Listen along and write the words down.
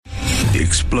The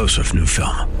explosive new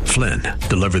film, Flynn,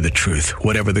 deliver the truth,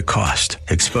 whatever the cost,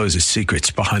 exposes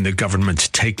secrets behind the government's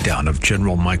takedown of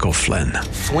General Michael Flynn.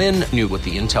 Flynn knew what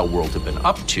the intel world had been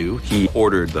up to. He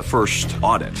ordered the first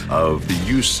audit of the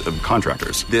use of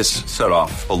contractors. This set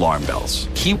off alarm bells.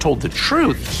 He told the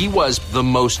truth. He was the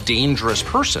most dangerous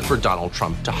person for Donald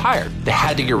Trump to hire. They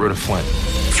had to get rid of Flynn.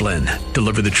 Flynn,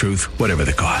 deliver the truth, whatever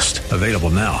the cost. Available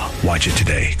now. Watch it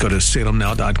today. Go to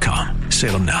salemnow.com.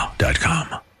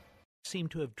 salemnow.com. Seem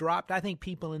to have dropped. I think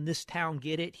people in this town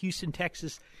get it. Houston,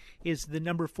 Texas is the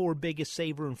number 4 biggest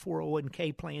saver in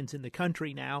 401k plans in the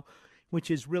country now, which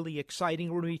is really exciting.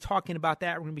 We're going to be talking about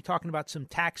that. We're going to be talking about some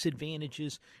tax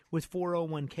advantages with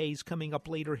 401ks coming up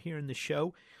later here in the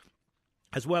show,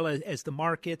 as well as the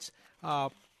markets,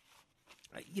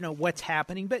 what's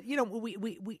happening. But,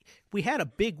 we had a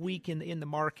big week in the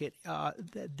market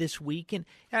this week, and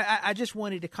I just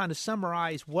wanted to kind of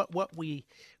summarize what we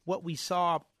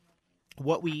saw,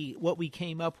 what we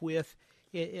came up with,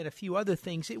 and a few other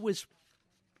things. It was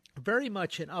very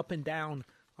much an up and down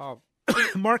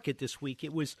market this week.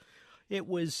 It was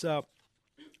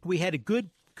we had a good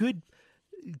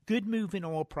move in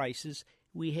oil prices.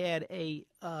 We had a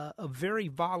very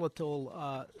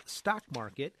volatile stock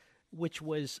market, which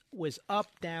was up,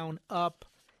 down, up.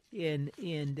 And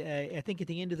I think at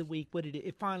the end of the week,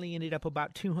 it finally ended up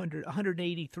about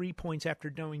 183 points after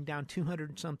going down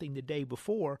 200 something the day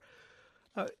before.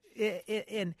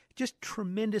 And just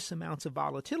tremendous amounts of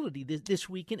volatility this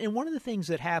week. And one of the things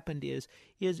that happened is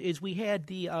we had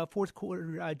the first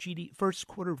quarter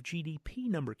of GDP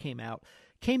number came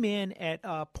in at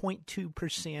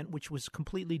 0.2%, which was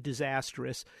completely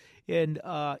disastrous. And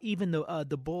even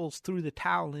the bulls threw the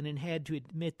towel in and had to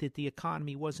admit that the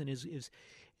economy wasn't as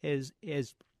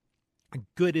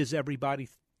good as everybody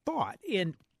thought.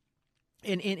 And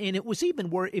it was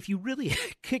even worse if you really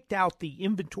kicked out the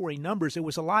inventory numbers. There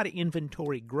was a lot of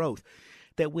inventory growth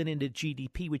that went into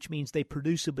GDP, which means they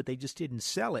produce it, but they just didn't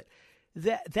sell it.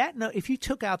 If you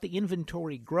took out the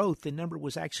inventory growth, the number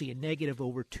was actually a negative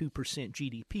over 2%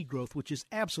 GDP growth, which is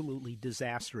absolutely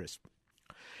disastrous.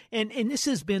 And this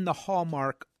has been the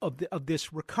hallmark of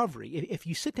this recovery. If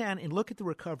you sit down and look at the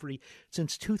recovery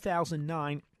since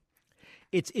 2009,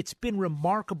 it's been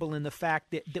remarkable in the fact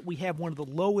that we have one of the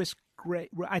lowest.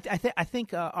 I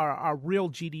think our real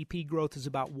GDP growth is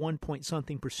about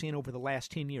 1-point-something% over the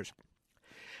last 10 years.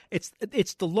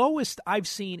 It's the lowest I've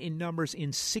seen in numbers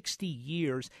in 60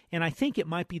 years, and I think it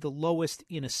might be the lowest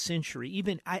in a century.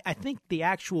 Even I think the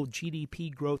actual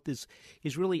GDP growth is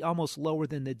really almost lower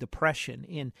than the Depression,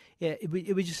 and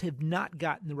we just have not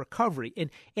gotten the recovery.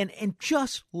 And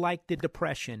just like the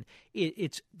Depression,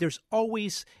 there's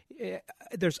always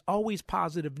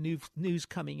positive news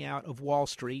coming out of Wall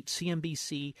Street,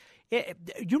 CNBC.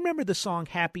 You remember the song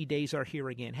 "Happy Days Are Here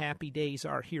Again"? Happy days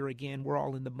are here again. We're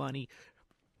all in the money.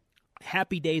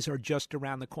 Happy days are just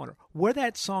around the corner. Where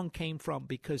that song came from,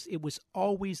 because it was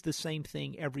always the same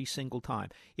thing every single time.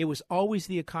 It was always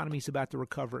the economy's about to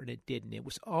recover, and it didn't. It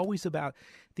was always about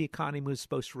the economy was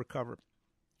supposed to recover,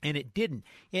 and it didn't.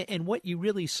 And what you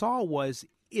really saw is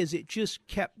it just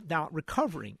kept not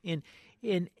recovering. And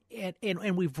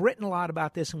we've written a lot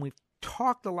about this, and we've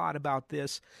talked a lot about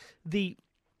this. The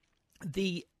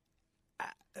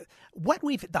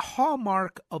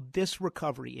hallmark of this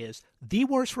recovery is the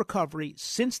worst recovery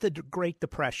since the Great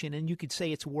Depression, and you could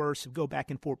say it's worse, go back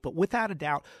and forth, but without a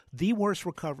doubt, the worst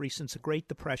recovery since the Great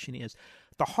Depression is.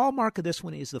 The hallmark of this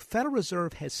one is the Federal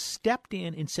Reserve has stepped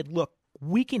in and said, look,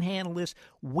 we can handle this.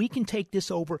 We can take this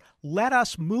over. Let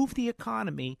us move the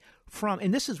economy from,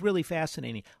 and this is really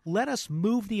fascinating, let us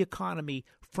move the economy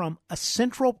from a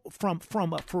central, from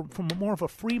more of a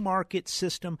free market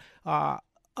system, a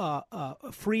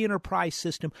free enterprise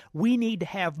system. We need to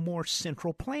have more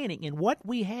central planning. And what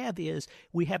we have is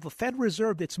we have a Federal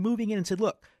Reserve that's moving in and said,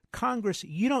 look, Congress,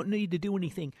 you don't need to do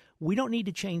anything. We don't need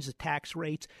to change the tax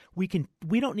rates. We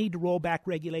don't need to roll back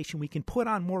regulation. We can put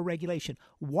on more regulation.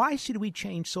 Why should we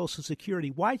change Social Security?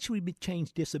 Why should we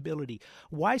change disability?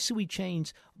 Why should we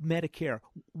change Medicare?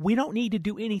 We don't need to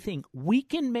do anything. We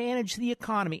can manage the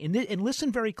economy. And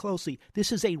listen very closely.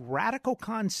 This is a radical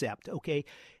concept, okay?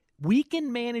 We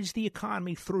can manage the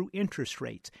economy through interest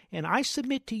rates. And I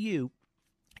submit to you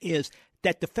is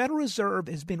that the Federal Reserve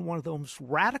has been one of the most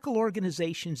radical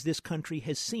organizations this country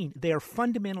has seen. They are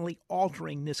fundamentally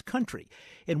altering this country.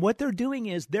 And what they're doing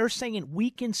is they're saying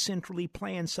we can centrally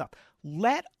plan stuff.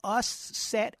 let us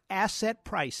set asset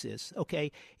prices,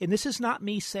 okay? And this is not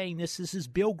me saying this. This is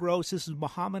Bill Gross. This is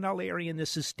Muhammad Al-Arian.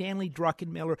 This is Stanley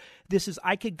Druckenmiller. This is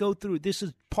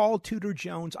Paul Tudor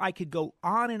Jones. I could go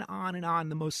on and on and on.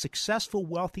 The most successful,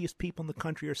 wealthiest people in the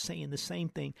country are saying the same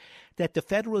thing, that the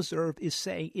Federal Reserve is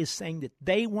saying that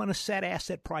they want to set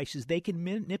asset prices. They can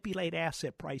manipulate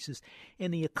asset prices,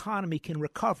 and the economy can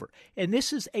recover. And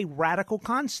this is a radical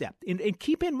concept. And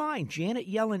keep in mind, Janet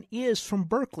Yellen is from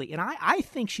Berkeley, and I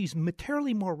think she's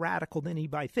materially more radical than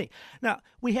anybody thinks. Now,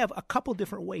 we have a couple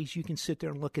different ways you can sit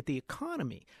there and look at the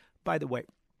economy, by the way.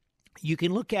 You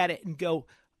can look at it and go,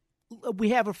 we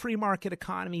have a free market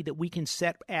economy that we can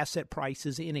set asset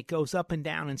prices, and it goes up and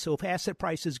down. And so if asset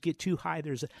prices get too high,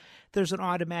 there's an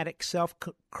automatic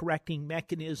self-correcting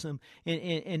mechanism.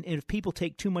 And if people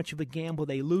take too much of a gamble,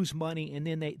 they lose money, and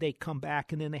then they come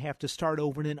back, and then they have to start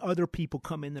over, and then other people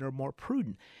come in that are more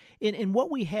prudent. And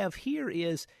what we have here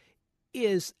is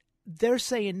they're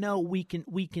saying, no, we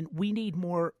need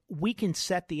more, we can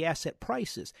set the asset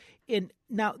prices. And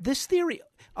now this theory,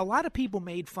 a lot of people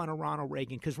made fun of Ronald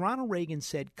Reagan because Ronald Reagan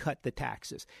said cut the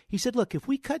taxes. He said, look, if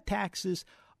we cut taxes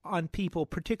on people,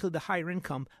 particularly the higher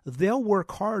income, they'll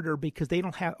work harder because they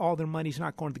don't have, all their money's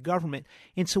not going to the government.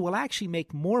 And so we'll actually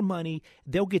make more money.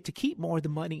 They'll get to keep more of the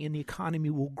money, and the economy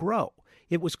will grow.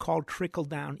 It was called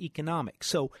trickle-down economics.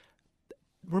 So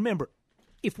remember,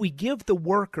 if we give the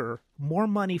worker more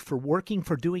money for working,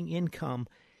 for doing income,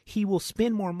 he will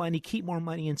spend more money, keep more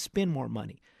money, and spend more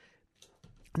money.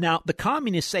 Now, the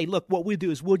communists say, look, what we'll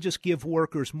do is we'll just give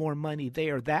workers more money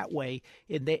there that way,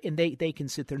 and they can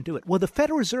sit there and do it. Well, the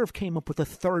Federal Reserve came up with a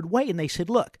third way, and they said,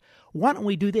 look, why don't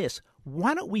we do this?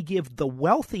 Why don't we give the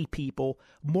wealthy people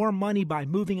more money by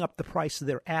moving up the price of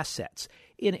their assets?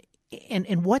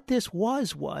 And what this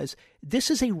was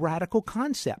this is a radical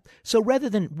concept. So rather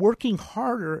than working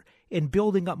harder and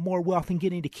building up more wealth and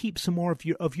getting to keep some more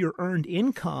of your earned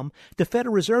income, the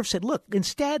Federal Reserve said, look,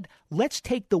 instead, let's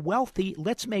take the wealthy,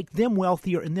 let's make them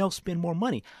wealthier, and they'll spend more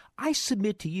money. I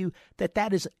submit to you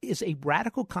that is a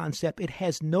radical concept. It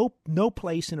has no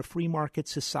place in a free market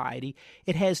society.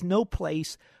 It has no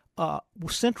place.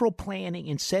 Central planning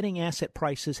and setting asset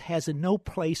prices has no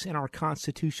place in our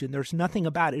Constitution. There's nothing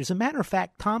about it. As a matter of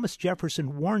fact, Thomas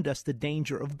Jefferson warned us the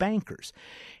danger of bankers.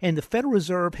 And the Federal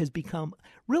Reserve has become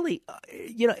really,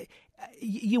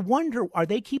 you wonder, are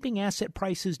they keeping asset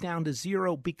prices down to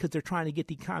zero because they're trying to get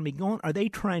the economy going? Are they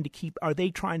trying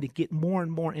to get more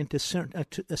and more into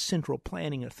a central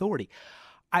planning authority?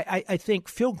 I think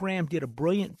Phil Gramm did a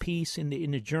brilliant piece in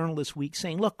the Journal this week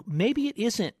saying, look, maybe it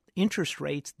isn't interest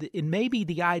rates, and maybe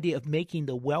the idea of making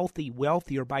the wealthy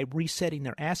wealthier by resetting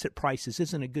their asset prices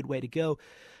isn't a good way to go.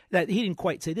 That he didn't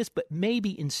quite say this, but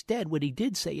maybe instead what he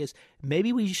did say is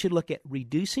maybe we should look at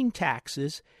reducing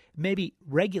taxes, maybe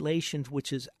regulations,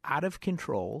 which is out of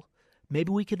control.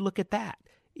 Maybe we could look at that.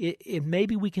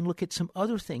 Maybe we can look at some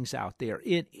other things out there,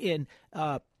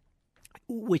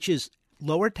 which is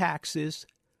lower taxes,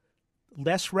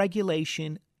 less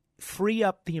regulation, free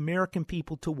up the American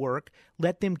people to work,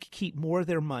 let them keep more of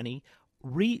their money,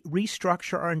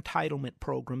 restructure our entitlement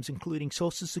programs, including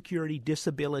Social Security,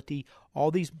 disability,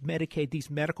 all these Medicaid, these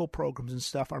medical programs and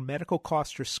stuff. Our medical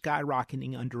costs are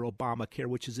skyrocketing under Obamacare,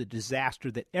 which is a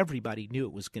disaster that everybody knew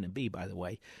it was going to be, by the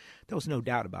way. There was no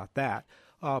doubt about that.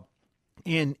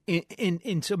 And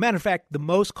so, matter of fact, the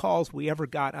most calls we ever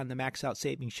got on the Max Out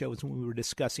Savings Show was when we were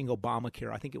discussing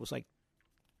Obamacare. I think it was like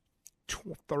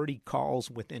 30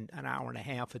 calls within an hour and a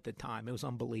half at the time. It was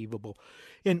unbelievable.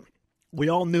 And we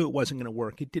all knew it wasn't going to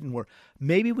work. It didn't work.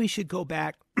 Maybe we should go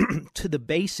back to the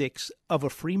basics of a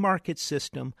free market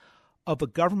system, of a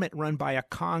government run by a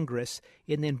Congress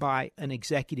and then by an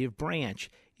executive branch,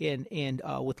 and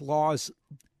with laws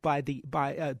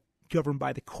governed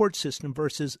by the court system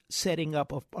versus setting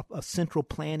up a central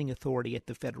planning authority at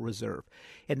the Federal Reserve.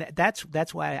 And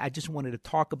that's why I just wanted to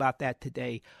talk about that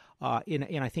today.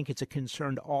 And I think it's a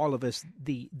concern to all of us.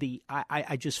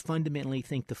 I just fundamentally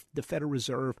think the Federal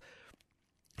Reserve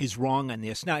is wrong on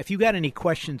this. Now, if you got any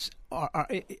questions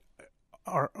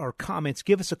or comments,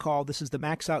 give us a call. This is the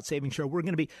Max Out Savings Show. We're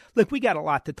going to be we got a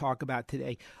lot to talk about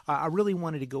today. I really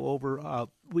wanted to go over.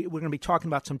 We're going to be talking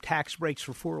about some tax breaks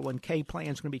for 401k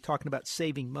plans. We're going to be talking about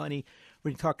saving money. We're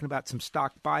going to be talking about some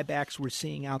stock buybacks we're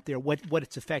seeing out there, what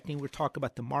it's affecting. We're talking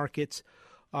about the markets.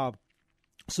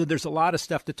 So there's a lot of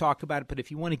stuff to talk about, but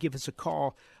if you want to give us a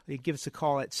call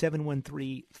at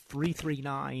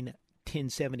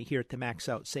 713-339-1070 here at the Max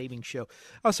Out Savings Show.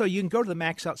 Also, you can go to the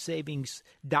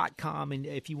maxoutsavings.com, and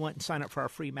if you want to sign up for our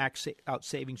free Max Out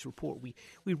Savings report,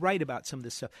 we write about some of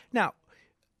this stuff. Now,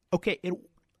 okay,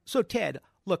 so Ted,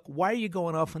 look, why are you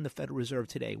going off on the Federal Reserve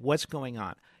today? What's going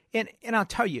on? And I'll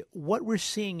tell you, what we're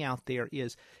seeing out there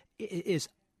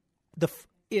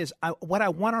what I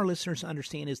want our listeners to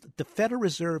understand is that the Federal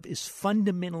Reserve is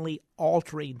fundamentally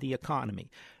altering the economy.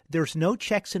 There's no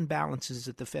checks and balances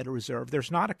at the Federal Reserve.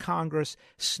 There's not a Congress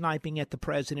sniping at the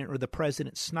president, or the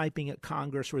president sniping at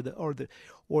Congress, or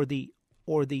the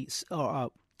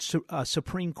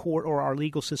Supreme Court or our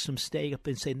legal system staying up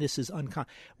and saying this is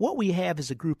What we have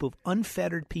is a group of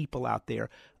unfettered people out there.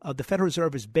 The Federal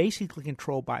Reserve is basically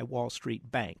controlled by Wall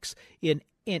Street banks.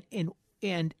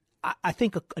 And I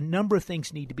think a number of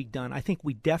things need to be done. I think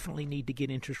we definitely need to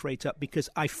get interest rates up, because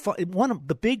one of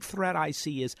the big threat I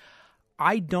see is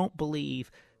I don't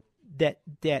believe that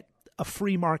a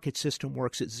free market system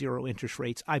works at zero interest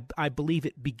rates. I believe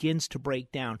it begins to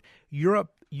break down.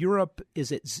 Europe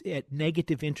is at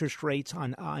negative interest rates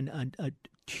on a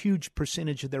huge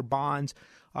percentage of their bonds.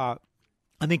 I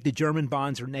think the German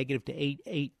bonds are negative to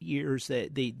eight years.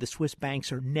 The Swiss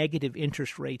banks are negative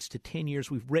interest rates to 10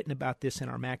 years. We've written about this in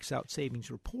our Max Out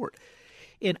Savings report.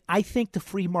 And I think the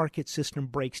free market system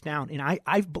breaks down. And I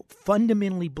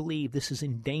fundamentally believe this is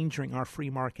endangering our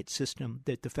free market system,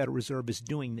 that the Federal Reserve is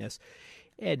doing this.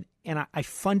 And I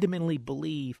fundamentally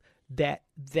believe that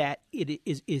it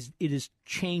is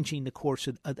changing the course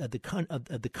of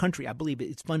the country. I believe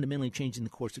it's fundamentally changing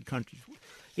the course of the country.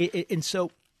 And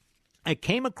so I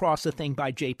came across a thing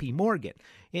by J.P. Morgan,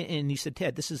 and he said,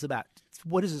 Ted,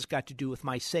 what has this got to do with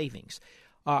my savings?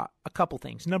 A couple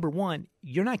things. Number one,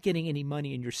 you're not getting any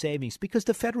money in your savings because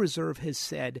the Federal Reserve has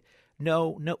said,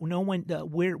 no one,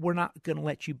 we're not going to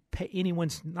let you pay.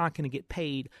 Anyone's not going to get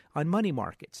paid on money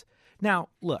markets. Now,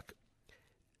 look,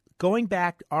 going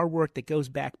back, our work that goes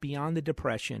back beyond the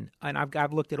Depression, and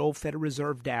I've looked at old Federal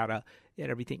Reserve data and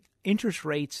everything, interest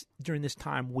rates during this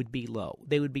time would be low.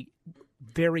 They would be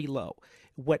very low.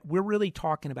 What we're really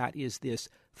talking about is this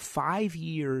 5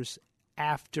 years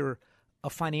after a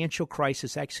financial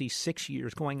crisis, actually 6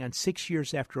 years, going on 6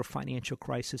 years after a financial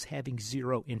crisis, having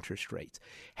zero interest rates,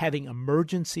 having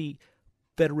emergency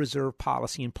Federal Reserve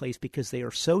policy in place because they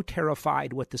are so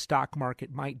terrified what the stock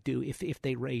market might do if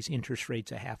they raise interest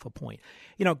rates a half a point.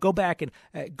 Go back and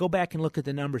look at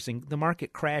the numbers. And the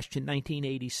market crashed in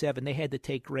 1987. They had to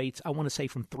take rates, I want to say,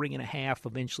 from 3.5%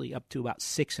 eventually up to about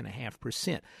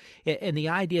 6.5%. And the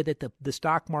idea that the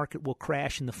stock market will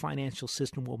crash and the financial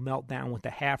system will melt down with a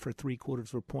half or 3/4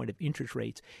 of a point of interest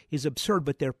rates is absurd.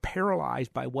 But they're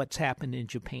paralyzed by what's happened in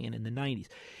Japan in the 90s.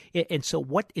 And so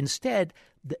instead,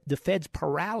 the Fed's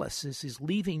paralysis is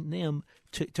leaving them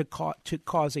to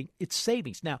causing its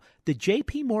savings. Now, the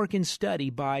J.P. Morgan study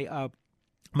by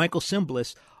Michael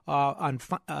Simbliss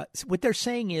what they're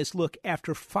saying is, look,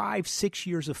 after 5-6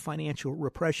 years of financial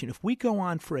repression, if we go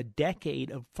on for a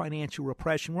decade of financial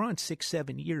repression, we're on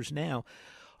 6-7 years now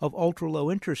of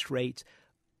ultra-low interest rates,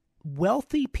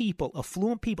 wealthy people,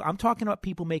 affluent people, I'm talking about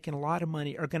people making a lot of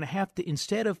money, are going to have to,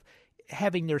 instead of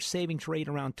having their savings rate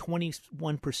around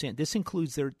 21%, this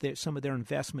includes some of their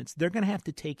investments, they're going to have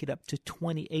to take it up to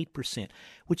 28%,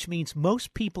 which means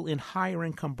most people in higher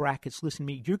income brackets, listen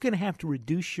to me, you're going to have to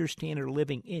reduce your standard of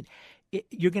living.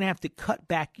 You're going to have to cut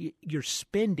back your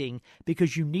spending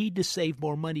because you need to save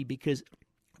more money because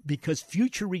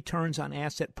future returns on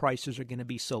asset prices are going to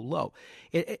be so low.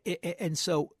 And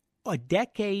so a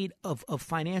decade of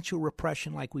financial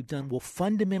repression like we've done will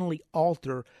fundamentally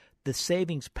alter the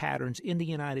savings patterns in the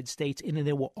United States, and then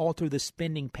they will alter the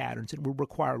spending patterns. It will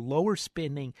require lower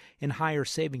spending and higher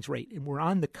savings rate, and we're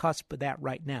on the cusp of that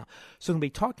right now. So I'm going to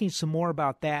be talking some more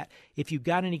about that. If you've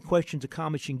got any questions or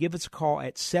comments, you can give us a call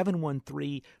at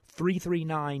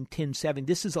 713-339-1070.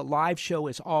 This is a live show,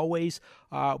 as always.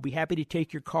 I'll be happy to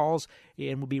take your calls,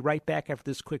 and we'll be right back after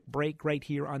this quick break right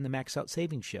here on the Max Out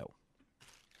Savings Show.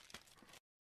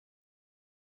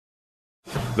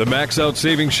 The Max Out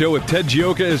Savings Show with Ted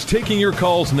Gioka is taking your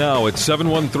calls now at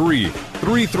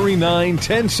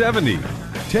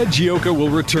 713-339-1070. Ted Gioka will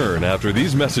return after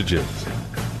these messages.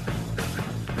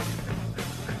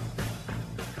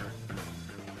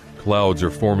 Clouds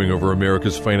are forming over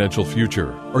America's financial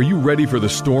future. Are you ready for the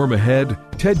storm ahead?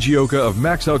 Ted Gioka of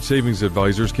Max Out Savings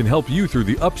Advisors can help you through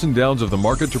the ups and downs of the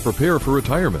market to prepare for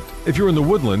retirement. If you're in the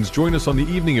Woodlands, join us on the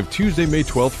evening of Tuesday, May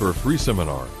 12th for a free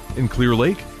seminar. In Clear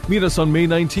Lake, meet us on May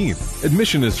 19th.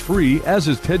 Admission is free, as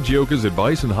is Ted Gioka's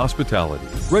advice and hospitality.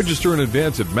 Register in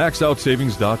advance at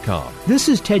maxoutsavings.com. This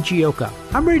is Ted Gioka.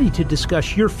 I'm ready to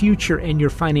discuss your future and your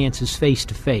finances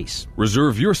face-to-face.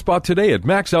 Reserve your spot today at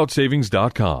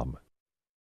maxoutsavings.com.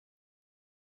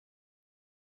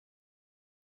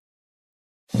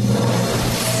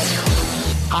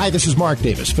 Hi, this is Mark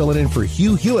Davis, filling in for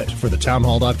Hugh Hewitt for the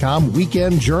townhall.com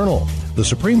Weekend Journal. The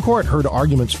Supreme Court heard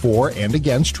arguments for and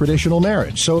against traditional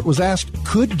marriage, so it was asked,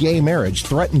 could gay marriage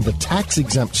threaten the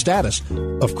tax-exempt status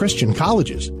of Christian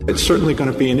colleges? It's certainly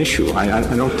going to be an issue. I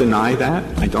don't deny that.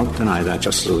 I don't deny that,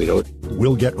 Justice Alito.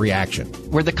 We'll get reaction.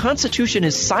 Where the Constitution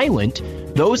is silent,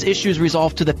 those issues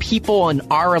resolve to the people and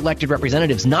our elected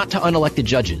representatives, not to unelected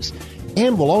judges.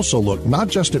 And we'll also look not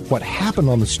just at what happened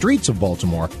on the streets of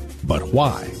Baltimore, but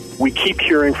why. We keep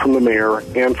hearing from the mayor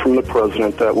and from the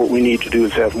president that what we need to do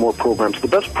is have more programs. The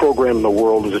best program in the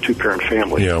world is a two-parent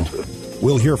family. Yeah.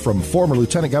 We'll hear from former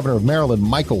Lieutenant Governor of Maryland,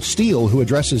 Michael Steele, who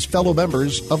addresses fellow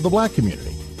members of the black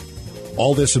community.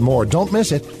 All this and more. Don't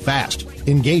miss it. Fast,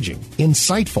 engaging,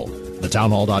 insightful.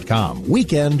 TheTownHall.com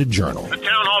Weekend Journal.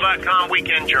 TheTownHall.com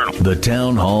Weekend Journal.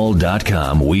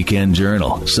 TheTownHall.com Weekend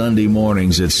Journal. Sunday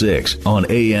mornings at 6 on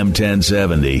AM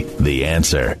 1070. The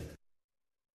Answer.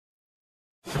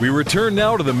 We return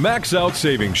now to the Max Out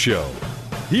Savings Show.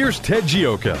 Here's Ted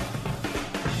Gioka.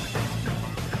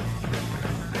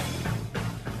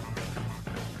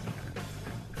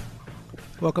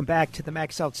 Welcome back to the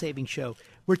Max Out Savings Show.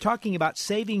 We're talking about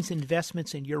savings,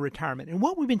 investments, and your retirement. And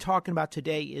what we've been talking about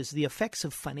today is the effects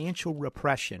of financial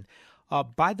repression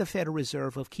by the Federal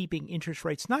Reserve of keeping interest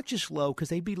rates not just low, because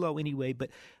they'd be low anyway, but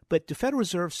the Federal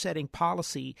Reserve setting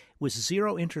policy was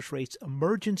zero interest rates,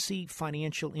 emergency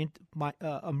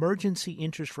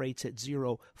interest rates at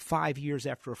zero 5 years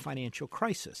after a financial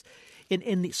crisis.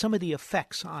 And some of the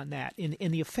effects on that, and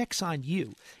the effects on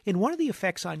you. And one of the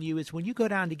effects on you is when you go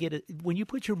down to get it, when you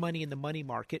put your money in the money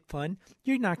market fund,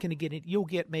 you're not going to get it. You'll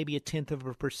get maybe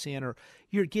 0.1%, or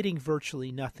you're getting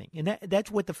virtually nothing. And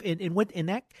that's what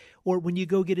or when you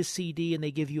go get a CD and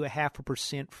they give you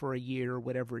 0.5% for a year or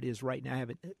whatever it is right now. I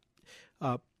haven't.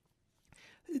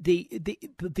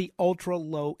 The ultra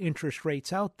low interest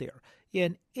rates out there.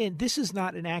 And this is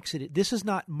not an accident. This is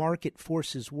not market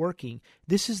forces working.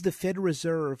 This is the Federal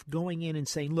Reserve going in and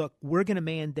saying, look, we're going to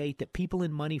mandate that people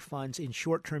in money funds in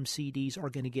short-term CDs are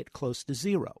going to get close to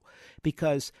zero.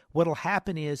 Because what will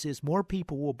happen is more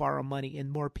people will borrow money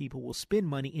and more people will spend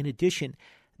money. In addition,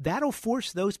 that'll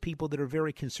force those people that are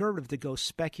very conservative to go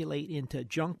speculate into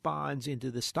junk bonds, into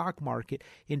the stock market,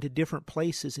 into different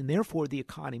places, and therefore the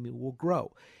economy will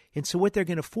grow. And so what they're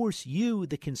going to force you,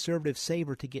 the conservative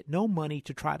saver, to get no money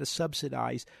to try to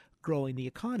subsidize growing the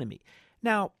economy.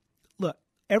 Now, look,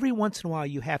 every once in a while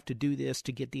you have to do this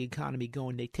to get the economy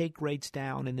going. They take rates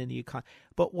down and then the economy.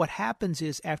 But what happens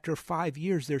is after 5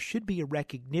 years, there should be a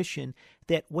recognition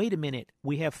that, wait a minute,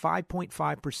 we have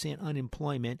 5.5%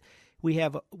 unemployment. We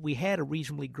had a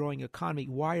reasonably growing economy.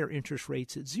 Why are interest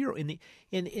rates at zero? In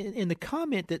the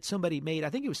comment that somebody made, I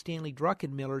think it was Stanley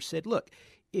Druckenmiller, said, look,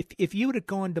 if you would have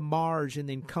gone to Mars and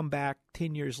then come back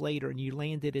 10 years later and you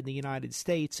landed in the United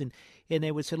States and they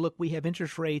would say, look, we have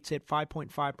interest rates at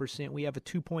 5.5%, we have a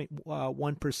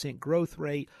 2.1% growth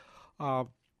rate,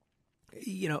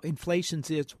 inflation's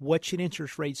is, what should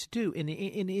interest rates do? And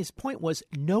his point was,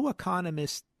 no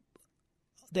economist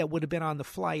that would have been on the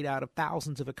flight out of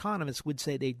thousands of economists would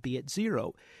say they'd be at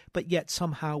zero, but yet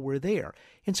somehow we're there.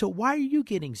 And so why are you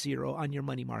getting zero on your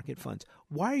money market funds?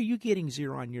 Why are you getting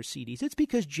zero on your CDs? It's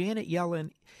because Janet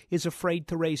Yellen is afraid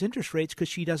to raise interest rates because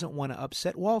she doesn't want to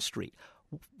upset Wall Street.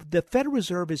 The Federal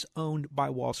Reserve is owned by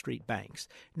Wall Street banks.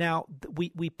 Now,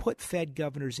 we put Fed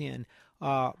governors in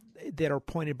that are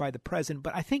appointed by the president,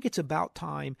 but I think it's about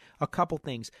time. A couple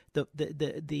things.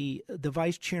 The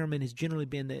vice chairman has generally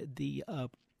been the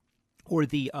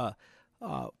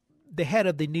head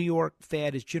of the New York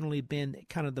Fed has generally been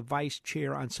kind of the vice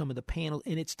chair on some of the panel,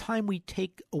 and it's time we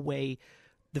take away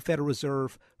the Federal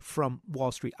Reserve from Wall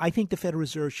Street. I think the Federal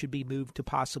Reserve should be moved to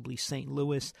possibly St.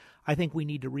 Louis. I think we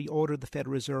need to reorder the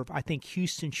Federal Reserve. I think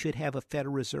Houston should have a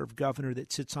Federal Reserve governor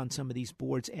that sits on some of these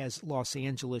boards, as Los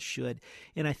Angeles should.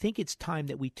 And I think it's time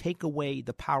that we take away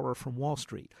the power from Wall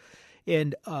Street.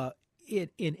 And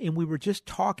we were just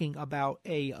talking about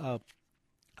a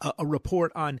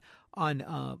report on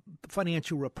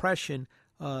financial repression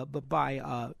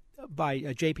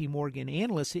by J.P. Morgan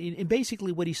analysts, and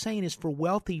basically what he's saying is for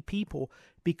wealthy people,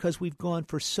 because we've gone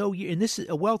for so years, and this is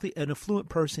an affluent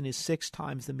person is 6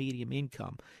 times the median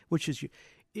income, which is,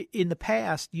 in the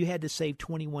past you had to save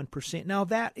 21%. Now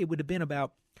that it would have been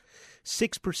about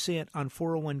 6% on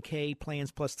 401k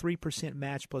plans plus 3%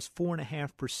 match plus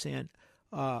 4.5%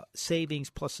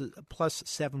 savings plus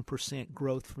 7%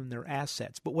 growth from their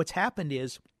assets. But what's happened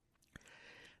is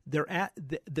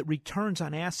the returns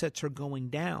on assets are going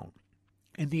down,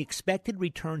 and the expected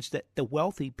returns that the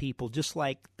wealthy people, just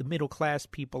like the middle class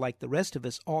people, like the rest of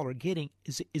us, all are getting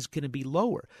is going to be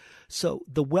lower. So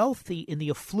the wealthy and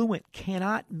the affluent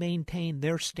cannot maintain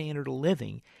their standard of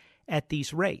living at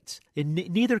these rates, and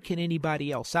neither can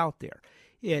anybody else out there.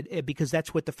 Because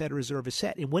that's what the Federal Reserve has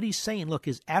said. And what he's saying, look,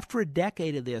 is after a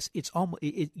decade of this, it's almost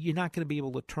you're not going to be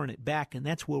able to turn it back, and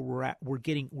that's where we're at. We're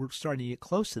starting to get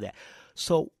close to that.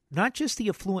 So not just the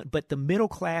affluent, but the middle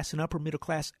class and upper middle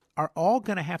class are all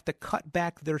going to have to cut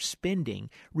back their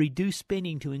spending, reduce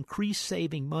spending to increase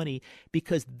saving money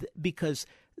because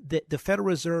the Federal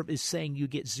Reserve is saying you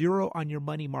get zero on your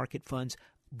money market funds.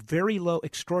 Very low,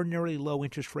 extraordinarily low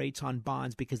interest rates on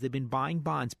bonds because they've been buying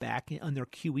bonds back on their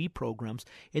QE programs,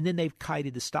 and then they've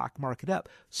kited the stock market up.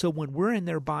 So when we're in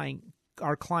there buying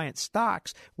our clients'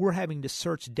 stocks, we're having to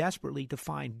search desperately to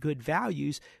find good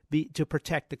values to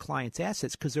protect the client's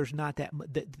assets because there's not that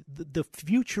the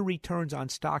future returns on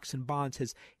stocks and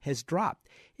bonds has dropped.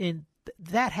 And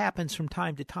that happens from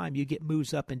time to time. You get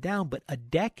moves up and down, but a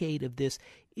decade of this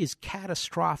is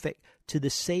catastrophic to the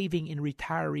saving and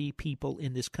retiree people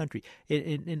in this country.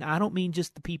 And I don't mean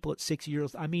just the people at 6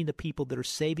 years. I mean the people that are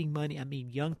saving money. I mean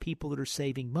young people that are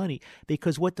saving money,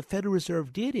 because what the Federal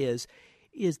Reserve did is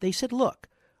they said, look,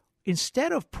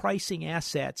 instead of pricing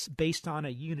assets based on a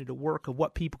unit of work of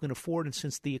what people can afford, and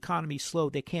since the economy's slow,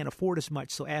 they can't afford as much,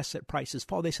 so asset prices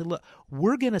fall. They said, look,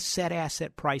 we're going to set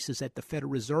asset prices at the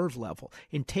Federal Reserve level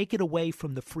and take it away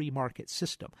from the free market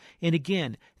system. And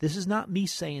again, this is not me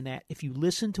saying that. If you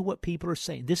listen to what people are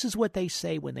saying, this is what they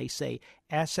say when they say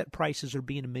asset prices are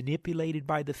being manipulated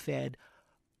by the Fed.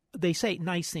 They say,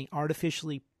 nice thing,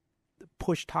 artificially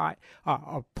pushed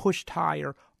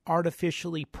higher,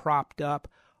 artificially propped up,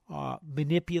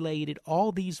 manipulated.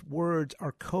 All these words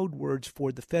are code words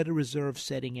for the Federal Reserve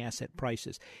setting asset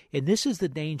prices. And this is the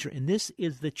danger, and this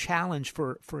is the challenge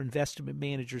for investment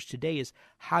managers today, is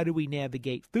how do we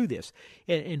navigate through this?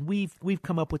 And we've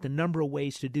come up with a number of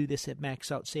ways to do this at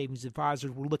Max Out Savings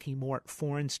Advisors. We're looking more at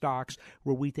foreign stocks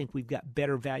where we think we've got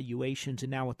better valuations,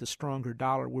 and now with the stronger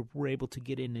dollar, we're able to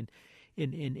get in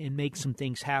and make some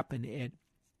things happen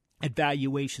at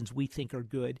valuations we think are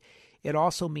good. It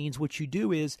also means what you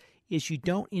do is you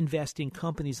don't invest in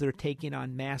companies that are taking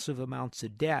on massive amounts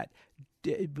of debt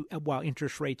while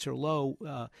interest rates are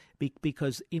low,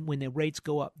 because when the rates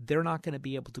go up, they're not going to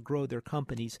be able to grow their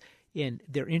companies, and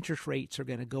their interest rates are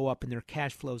going to go up and their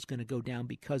cash flow is going to go down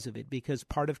because of it. Because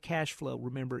part of cash flow,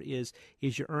 remember, is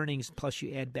your earnings plus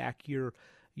you add back your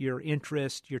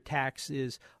interest, your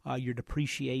taxes, your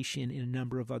depreciation, and a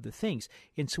number of other things.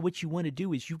 And so what you want to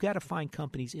do is you've got to find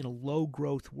companies in a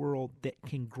low-growth world that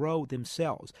can grow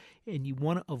themselves. And you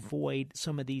want to avoid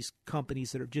some of these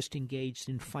companies that are just engaged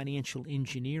in financial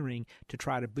engineering to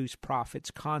try to boost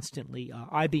profits constantly.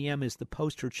 IBM is the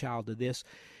poster child of this.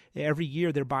 Every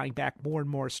year they're buying back more and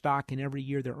more stock, and every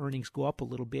year their earnings go up a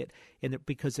little bit, and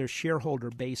because their shareholder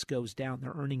base goes down,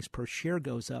 their earnings per share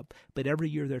goes up. But every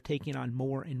year they're taking on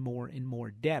more and more and more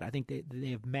debt. I think they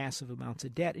have massive amounts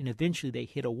of debt, and eventually they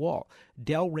hit a wall.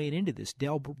 Dell ran into this.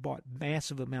 Dell bought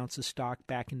massive amounts of stock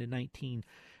back into 19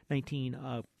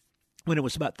 when it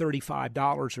was about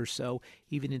 $35 or so.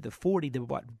 Even in the 40, they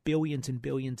bought billions and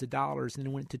billions of dollars. And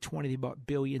then it went to 20, they bought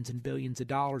billions and billions of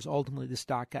dollars. Ultimately, the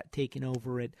stock got taken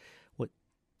over at,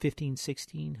 15,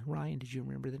 16? Ryan, did you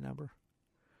remember the number?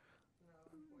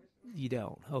 You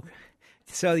don't. Okay.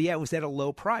 So, yeah, it was at a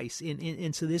low price.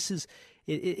 And so this is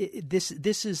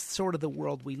this is sort of the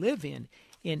world we live in.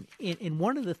 And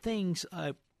one of the things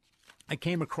I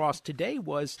came across today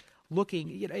was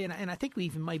looking, and I think we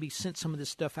even maybe sent some of this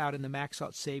stuff out in the Max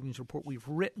Out Savings Report. We've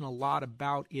written a lot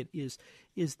about it. Is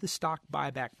the stock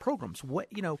buyback programs?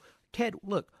 Ted,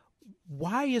 look,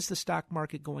 why is the stock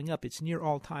market going up? It's near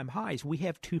all-time highs. We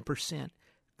have 2%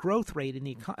 growth rate in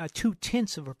the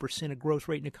 0.2% of growth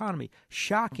rate in the economy.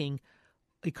 Shocking.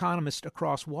 Economists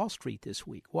across Wall Street this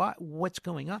week. What's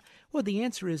going on? Well, the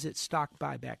answer is it's stock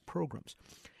buyback programs.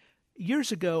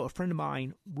 Years ago, a friend of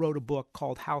mine wrote a book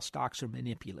called How Stocks Are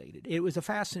Manipulated. It was a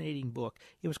fascinating book.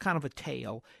 It was kind of a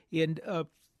tale. And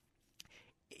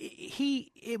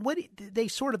they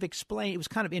sort of explained, it was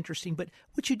kind of interesting, but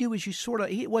what you do is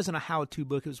it wasn't a how-to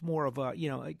book. It was more of a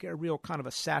real kind of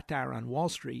a satire on Wall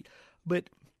Street. But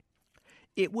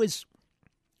it was,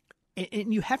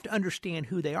 and you have to understand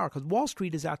who they are, because Wall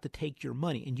Street is out to take your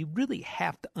money, and you really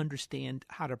have to understand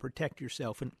how to protect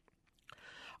yourself. And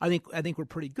I think we're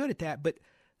pretty good at that.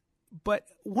 But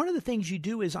one of the things you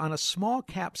do is on a small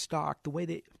cap stock, the way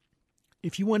that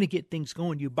if you want to get things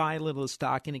going, you buy a little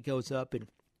stock and it goes up, and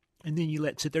then you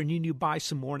let it sit there, and then you buy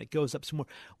some more and it goes up some more.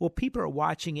 Well, people are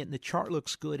watching it and the chart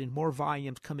looks good and more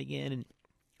volume's coming in, and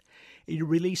you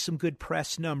release some good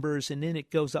press numbers, and then it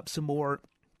goes up some more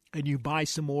and you buy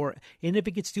some more. And if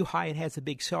it gets too high, it has a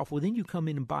big sell-off. Well, then you come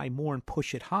in and buy more and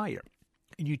push it higher.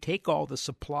 and you take all the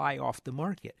supply off the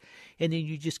market, and then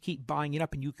you just keep buying it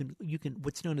up, and you can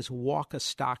what's known as walk a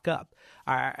stock up.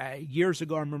 Years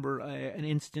ago, I remember an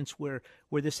instance where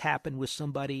this happened with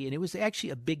somebody, and it was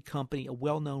actually a big company, a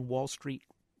well-known Wall Street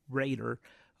raider,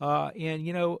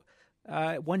 and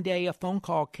one day a phone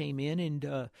call came in and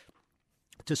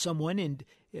to someone, and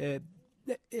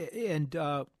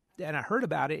I heard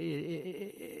about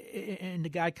it, and the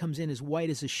guy comes in as white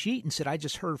as a sheet and said, "I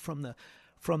just heard from the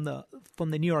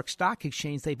New York Stock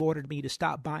Exchange they've ordered me to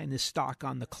stop buying this stock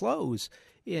on the close,"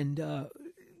 and and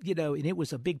it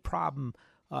was a big problem.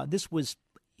 This was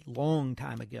a long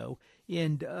time ago,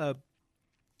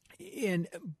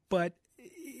 but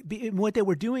what they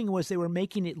were doing was they were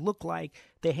making it look like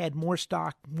they had more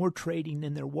stock, more trading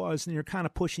than there was, and they're kind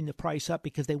of pushing the price up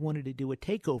because they wanted to do a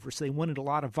takeover. So they wanted a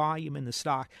lot of volume in the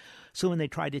stock. So when they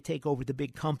tried to take over the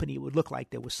big company, it would look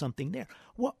like there was something there.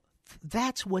 Well,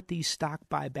 that's what these stock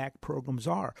buyback programs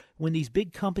are. When these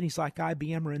big companies like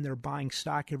IBM are in there buying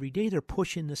stock every day, they're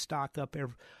pushing the stock up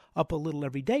a little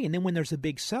every day. And then when there's a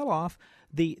big sell-off,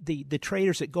 the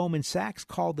traders at Goldman Sachs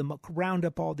call them, round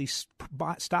up all these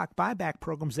stock buyback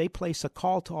programs. They place a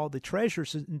call to all the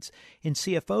treasurers and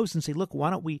CFOs and say, look, why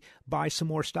don't we buy some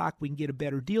more stock? We can get a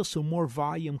better deal. So more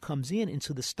volume comes in. And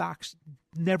so the stocks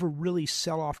never really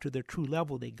sell off to their true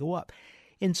level. They go up.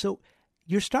 And so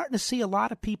you're starting to see a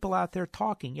lot of people out there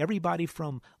talking, everybody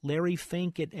from Larry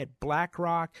Fink at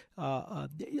BlackRock. A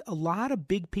lot of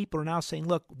big people are now saying,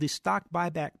 look, the stock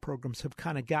buyback programs have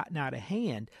kind of gotten out of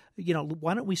hand.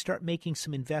 Why don't we start making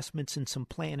some investments in some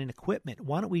plant and equipment?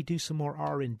 Why don't we do some more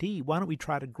R&D? Why don't we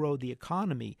try to grow the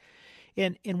economy?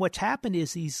 And what's happened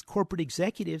is these corporate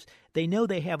executives, they know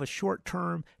they have a short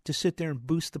term to sit there and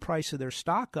boost the price of their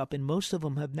stock up, and most of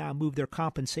them have now moved their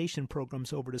compensation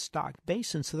programs over to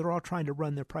stock-based, and so they're all trying to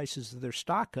run their prices of their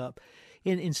stock up.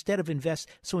 And instead of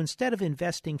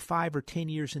investing 5 or 10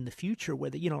 years in the future,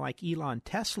 whether like Elon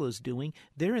Tesla's doing,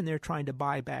 they're in there trying to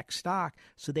buy back stock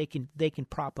so they can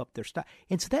prop up their stock,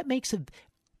 and so that makes it.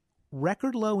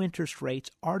 Record low interest rates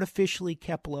artificially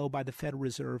kept low by the Federal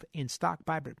Reserve in stock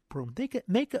buyback program. They could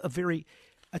make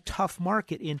a tough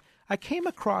market. And I came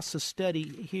across a study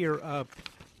here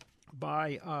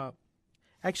by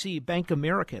actually Bank of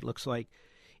America, it looks like.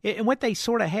 And what they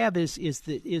sort of have is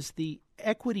the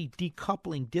equity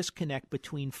decoupling disconnect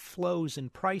between flows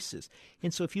and prices.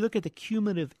 And so if you look at the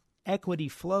cumulative equity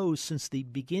flows since the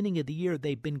beginning of the year,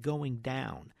 they've been going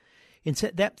down. And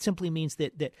so that simply means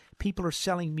that people are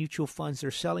selling mutual funds, they're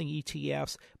selling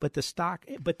ETFs, but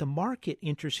the market,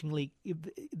 interestingly,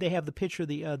 they have the picture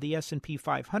of the S&P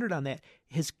 500 on that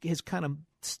has kind of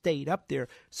stayed up there.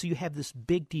 So you have this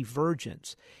big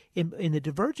divergence, and the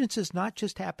divergence is not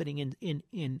just happening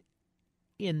in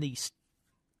the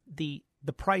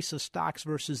price of stocks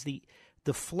versus the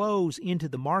flows into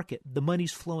the market. The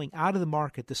money's flowing out of the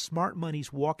market. The smart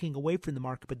money's walking away from the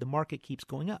market, but the market keeps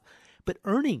going up. But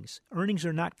earnings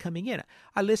are not coming in.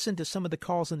 I listened to some of the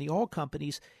calls in the oil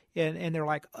companies, and they're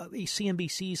like,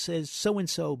 CNBC says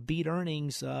so-and-so beat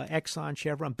earnings, Exxon,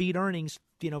 Chevron, beat earnings,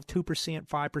 2%,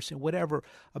 5%, whatever,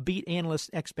 beat analyst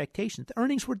expectations. The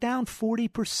earnings were down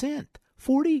 40%.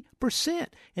 40%,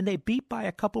 and they beat by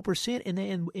a couple percent, and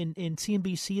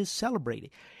CNBC is celebrating.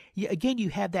 Again, you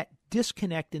have that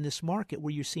disconnect in this market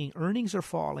where you're seeing earnings are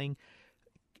falling,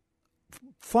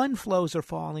 fund flows are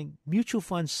falling, mutual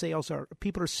fund sales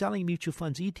people are selling mutual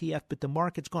funds ETF, but the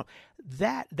market's gone.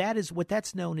 That is what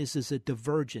that's known as a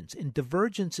divergence, and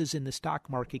divergences in the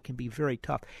stock market can be very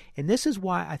tough. And this is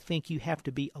why I think you have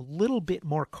to be a little bit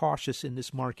more cautious in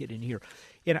this market in here.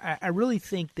 And I really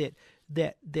think that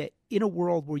in a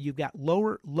world where you've got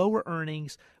lower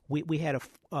earnings, we had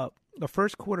a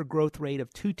first quarter growth rate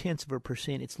of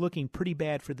 0.2%. It's looking pretty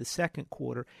bad for the second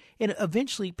quarter. And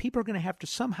eventually people are going to have to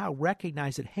somehow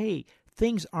recognize that, hey,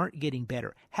 things aren't getting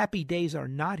better. Happy days are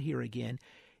not here again.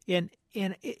 And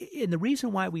the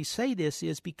reason why we say this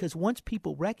is because once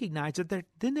people recognize it,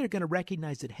 then they're going to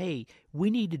recognize that, hey, we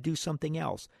need to do something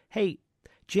else. Hey,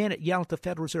 Janet Yellen at the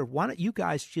Federal Reserve, why don't you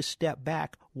guys just step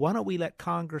back? Why don't we let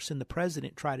Congress and the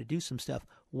president try to do some stuff?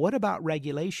 What about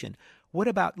regulation? What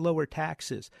about lower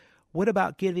taxes? What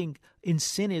about giving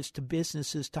incentives to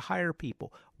businesses to hire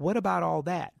people? What about all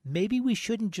that? Maybe we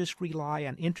shouldn't just rely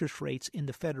on interest rates in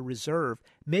the Federal Reserve.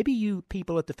 Maybe you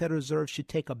people at the Federal Reserve should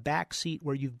take a back seat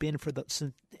where you've been for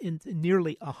in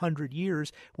nearly 100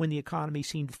 years when the economy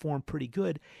seemed to form pretty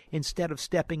good, instead of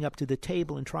stepping up to the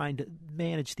table and trying to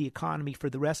manage the economy for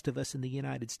the rest of us in the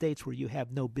United States where you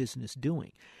have no business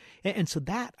doing. And so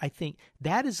that, I think,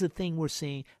 that is the thing we're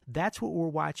seeing. That's what we're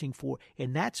watching for,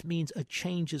 and that means a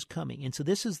change is coming. And so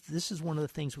this is one of the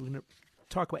things we're going to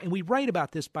talk about. And we write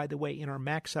about this, by the way, in our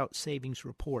Max Out Savings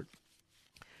Report.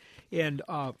 And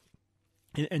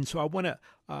so I want to,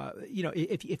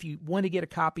 if you want to get a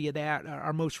copy of that,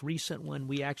 our most recent one,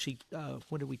 we actually,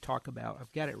 what did we talk about?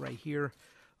 I've got it right here.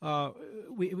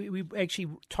 We actually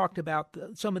talked about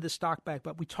some of the stock back,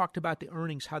 but we talked about the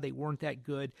earnings, how they weren't that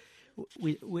good.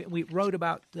 We wrote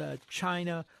about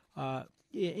China,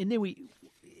 and then we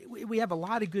have a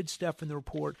lot of good stuff in the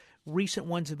report. Recent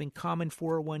ones have been common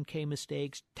 401k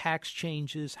mistakes, tax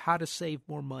changes, how to save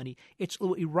more money.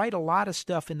 We write a lot of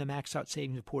stuff in the Max Out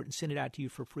Savings Report and send it out to you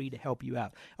for free to help you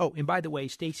out. Oh, and by the way,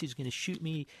 Stacy's going to shoot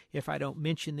me if I don't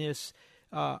mention this.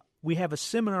 We have a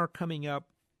seminar coming up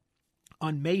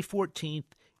on May 14th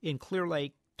in Clear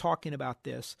Lake talking about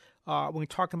this. We're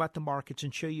talking about the markets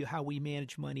and show you how we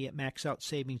manage money at Max Out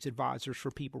Savings Advisors for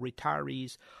people,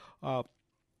 retirees,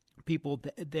 people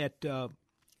that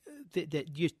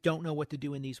just don't know what to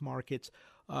do in these markets.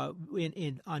 On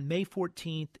May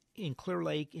 14th in Clear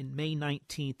Lake, and May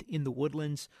 19th in the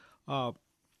Woodlands.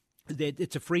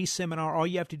 It's a free seminar. All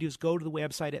you have to do is go to the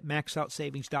website at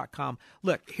maxoutsavings.com.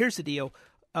 Look, here's the deal.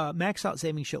 Max Out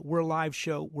Savings Show. We're a live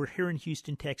show. We're here in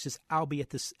Houston, Texas. I'll be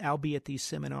at these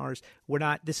seminars.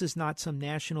 This is not some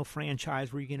national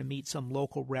franchise where you're going to meet some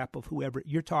local rep of whoever.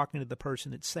 You're talking to the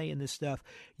person that's saying this stuff.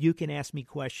 You can ask me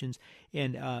questions,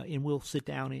 and we'll sit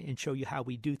down and show you how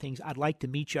we do things. I'd like to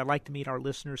meet you. I'd like to meet our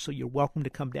listeners, so you're welcome to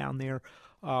come down there.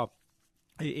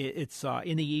 It's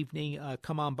in the evening.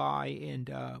 Come on by, and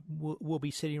we'll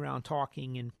be sitting around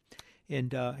talking and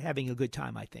having a good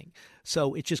time, I think.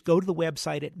 So it's just go to the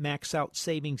website at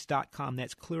maxoutsavings.com.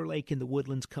 That's Clear Lake in the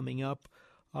Woodlands coming up.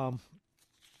 And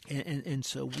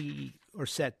so we are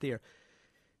set there.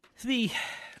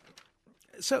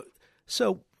 So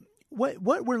what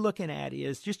we're looking at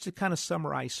is, just to kind of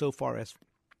summarize so far, as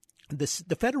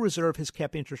the Federal Reserve has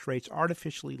kept interest rates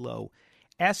artificially low.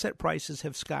 Asset prices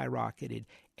have skyrocketed,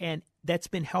 and that's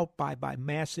been helped by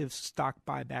massive stock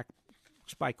buybacks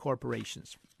by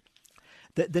corporations.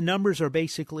 The numbers are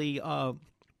basically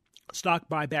stock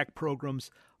buyback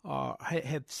programs are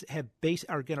going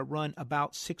to run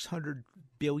about $600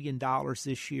 billion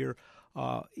this year,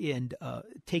 and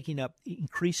taking up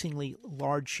increasingly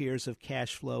large shares of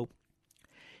cash flow.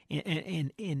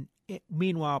 And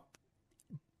meanwhile,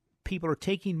 people are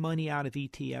taking money out of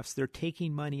ETFs. They're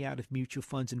taking money out of mutual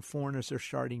funds, and foreigners are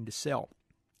starting to sell.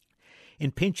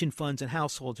 And pension funds and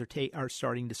households are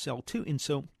starting to sell too. And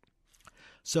so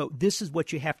this is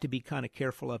what you have to be kind of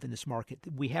careful of in this market.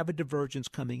 We have a divergence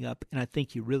coming up, and I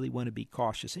think you really want to be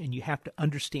cautious. And you have to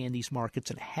understand these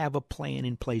markets and have a plan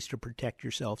in place to protect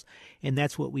yourselves. And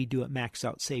that's what we do at Max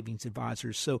Out Savings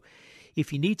Advisors. So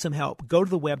if you need some help, go to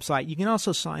the website. You can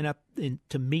also sign up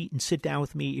to meet and sit down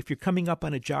with me. If you're coming up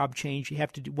on a job change, you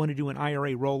want to do an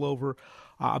IRA rollover,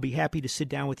 I'll be happy to sit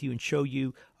down with you and show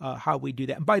you how we do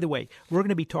that. And by the way, we're going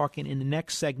to be talking in the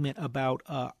next segment about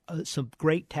some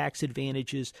great tax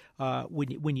advantages.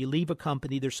 When you leave a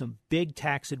company, there's some big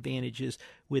tax advantages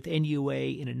with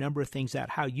NUA and a number of things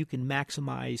about how you can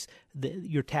maximize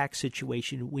your tax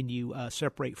situation when you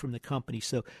separate from the company.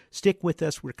 So stick with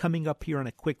us. We're coming up here on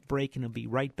a quick break, and I'll be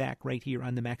right back right here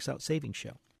on the Max Out Savings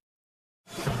Show.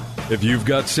 If you've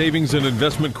got savings and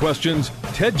investment questions,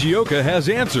 Ted Gioka has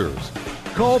answers.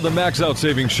 Call the Max Out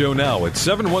Savings Show now at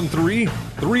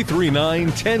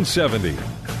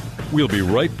 713-339-1070. We'll be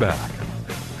right back.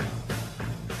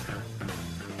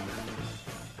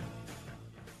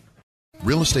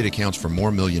 Real estate accounts for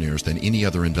more millionaires than any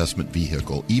other investment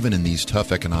vehicle, even in these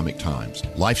tough economic times.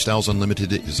 Lifestyles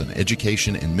Unlimited is an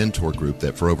education and mentor group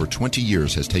that for over 20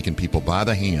 years has taken people by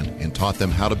the hand and taught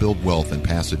them how to build wealth and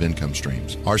passive income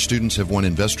streams. Our students have won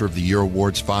Investor of the Year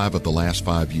awards 5 of the last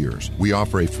 5 years. We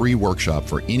offer a free workshop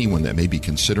for anyone that may be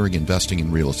considering investing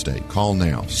in real estate. Call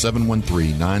now,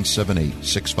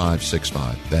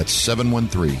 713-978-6565. That's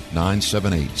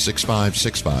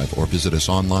 713-978-6565, or visit us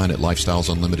online at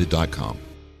lifestylesunlimited.com.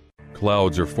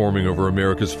 Clouds are forming over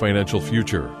America's financial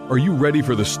future. Are you ready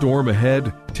for the storm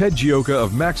ahead? Ted Gioka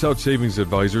of Max Out Savings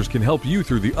Advisors can help you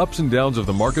through the ups and downs of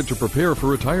the market to prepare for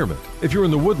retirement. If you're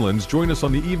in the Woodlands, join us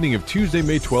on the evening of Tuesday,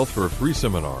 May 12th for a free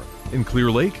seminar. In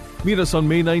Clear Lake, meet us on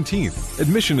May 19th.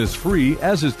 Admission is free,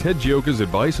 as is Ted Gioka's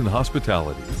advice and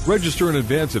hospitality. Register in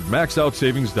advance at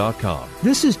maxoutsavings.com.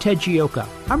 This is Ted Gioka.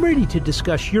 I'm ready to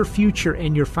discuss your future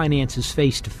and your finances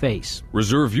face to face.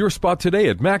 Reserve your spot today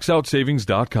at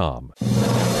maxoutsavings.com.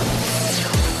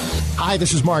 Hi,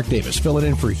 this is Mark Davis, filling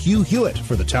in for Hugh Hewitt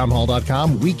for the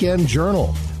townhall.com Weekend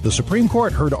Journal. The Supreme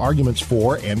Court heard arguments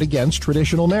for and against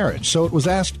traditional marriage, so it was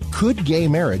asked, could gay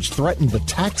marriage threaten the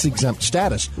tax-exempt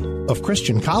status of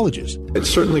Christian colleges? It's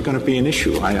certainly going to be an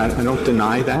issue. I don't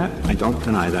deny that. I don't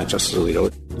deny that, Justice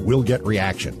Alito. We'll get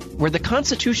reaction. Where the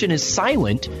Constitution is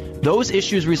silent, those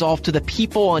issues resolve to the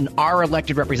people and our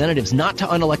elected representatives, not to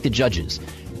unelected judges.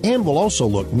 And we'll also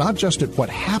look not just at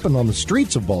what happened on the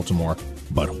streets of Baltimore,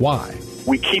 but why.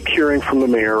 We keep hearing from the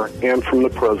mayor and from the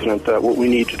president that what we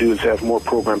need to do is have more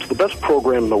programs. The best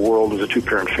program in the world is a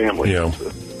two-parent family. Yeah.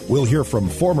 We'll hear from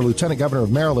former Lieutenant Governor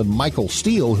of Maryland, Michael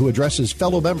Steele, who addresses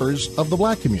fellow members of the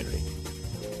black community.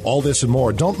 All this and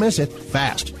more, don't miss it.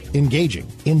 Fast, engaging,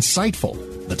 insightful.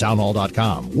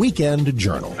 TheTownHall.com Weekend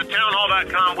Journal.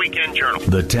 TheTownHall.com Weekend Journal.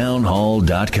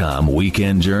 TheTownHall.com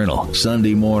Weekend Journal.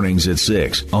 Sunday mornings at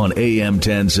 6 on AM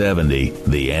 1070.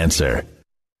 The Answer.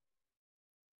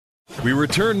 We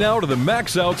return now to the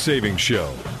Max Out Savings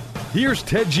Show. Here's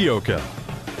Ted Gioka.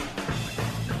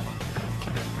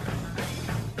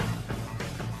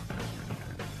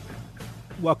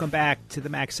 Welcome back to the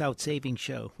Max Out Savings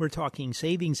Show. We're talking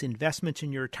savings, investments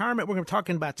in your retirement. We're going to be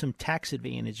talking about some tax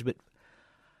advantage. But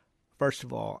first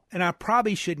of all, and I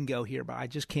probably shouldn't go here, but I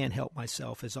just can't help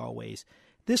myself as always.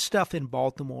 This stuff in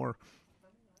Baltimore,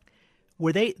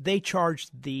 where they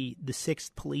charged the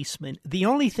sixth policeman, the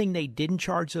only thing they didn't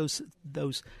charge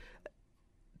those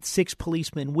six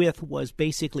policemen with was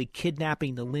basically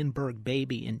kidnapping the Lindbergh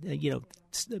baby and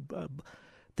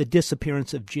the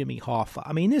disappearance of Jimmy Hoffa.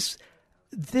 I mean, this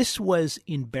was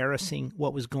embarrassing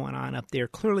what was going on up there.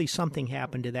 Clearly something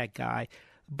happened to that guy,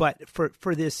 but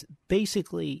for this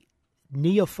basically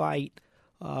neophyte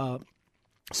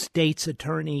state's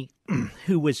attorney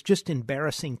who was just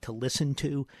embarrassing to listen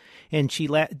to, and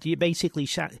you basically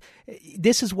shot.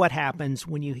 This is what happens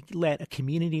when you let a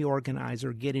community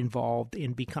organizer get involved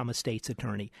and become a state's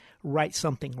attorney. Write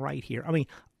something right here. I mean,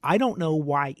 I don't know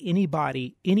why any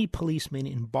policeman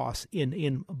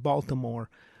in Baltimore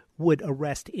would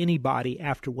arrest anybody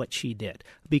after what she did,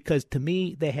 because to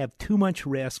me they have too much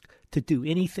risk to do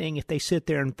anything. If they sit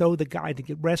there and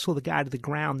wrestle the guy to the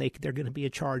ground, they're going to be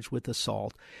charged with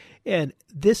assault. And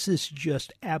this is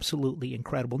just absolutely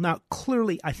incredible. Now,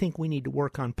 clearly, I think we need to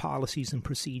work on policies and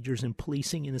procedures and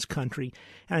policing in this country.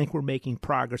 I think we're making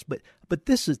progress, but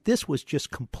this was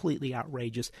just completely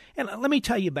outrageous. And let me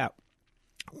tell you about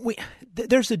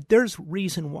there's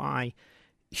reason why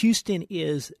Houston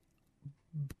is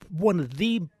one of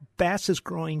the fastest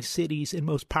growing cities and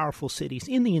most powerful cities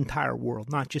in the entire world,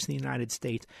 not just in the United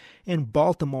States. And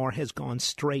Baltimore has gone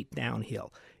straight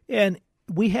downhill. And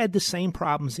we had the same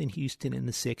problems in Houston in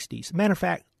the 60s. Matter of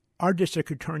fact, our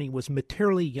district attorney was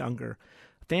materially younger,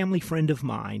 a family friend of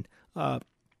mine.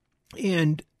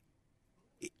 And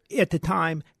at the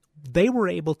time, they were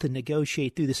able to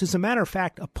negotiate through this. As a matter of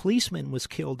fact, a policeman was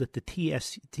killed at the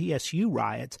TSU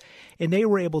riots, and they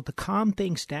were able to calm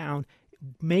things down,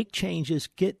 make changes,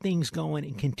 get things going,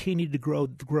 and continue to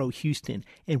grow Houston.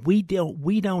 And we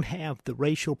don't have the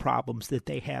racial problems that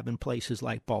they have in places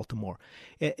like Baltimore.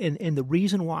 And the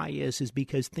reason why is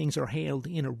because things are handled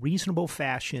in a reasonable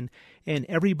fashion, and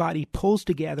everybody pulls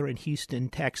together in Houston,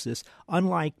 Texas,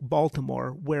 unlike Baltimore,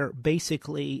 where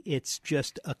basically it's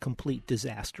just a complete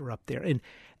disaster up there. And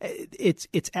it's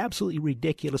absolutely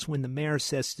ridiculous when the mayor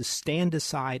says to stand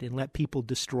aside and let people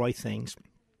destroy things.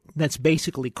 That's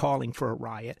basically calling for a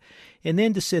riot. And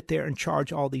then to sit there and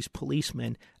charge all these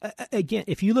policemen. Again,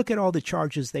 if you look at all the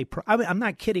charges I'm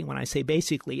not kidding when I say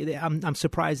basically, I'm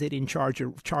surprised they didn't charge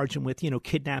them with,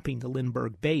 kidnapping the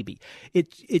Lindbergh baby.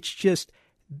 It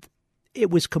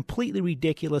was completely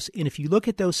ridiculous. And if you look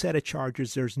at those set of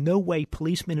charges, there's no way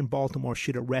policemen in Baltimore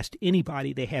should arrest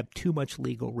anybody. They have too much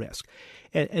legal risk.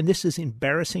 And this is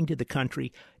embarrassing to the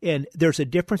country. And there's a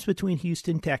difference between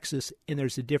Houston, Texas, and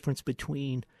there's a difference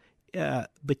between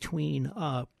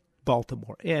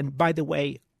Baltimore. And by the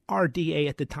way, our DA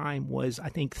at the time was, I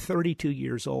think, 32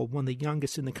 years old, one of the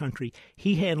youngest in the country.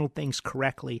 He handled things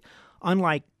correctly,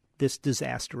 unlike this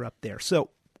disaster up there. So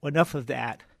enough of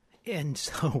that. And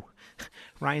so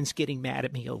Ryan's getting mad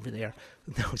at me over there.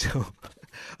 Now,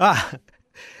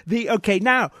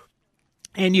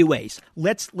 NUAs.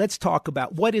 Let's talk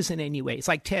about what is an NUA. It's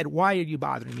like, Ted, why are you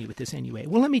bothering me with this NUA?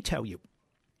 Well, let me tell you.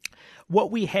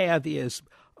 What we have is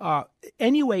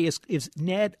NUA is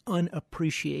net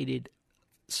unappreciated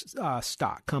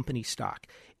stock, company stock.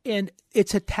 And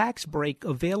it's a tax break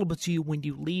available to you when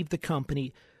you leave the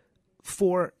company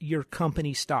for your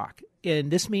company stock.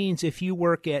 And this means if you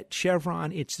work at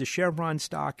Chevron, it's the Chevron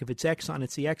stock. If it's Exxon,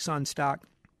 it's the Exxon stock.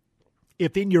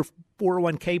 If in your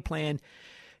 401k plan,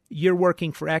 you're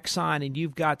working for Exxon and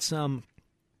you've got some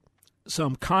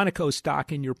Conoco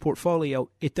stock in your portfolio,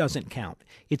 it doesn't count.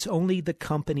 It's only the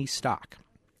company stock.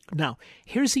 Now,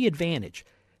 here's the advantage.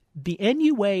 The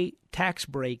NUA tax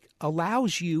break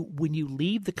allows you, when you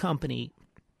leave the company,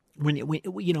 when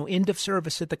end of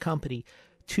service at the company,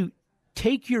 to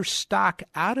take your stock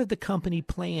out of the company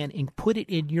plan and put it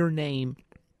in your name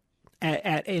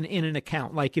in an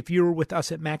account. Like if you were with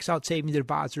us at Max Out Savings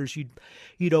Advisors,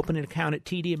 you'd open an account at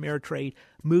TD Ameritrade,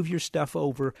 move your stuff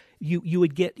over.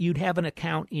 You'd have an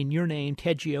account in your name,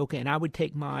 Ted Gioka, and I would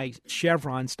take my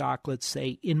Chevron stock, let's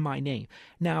say, in my name.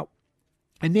 Now,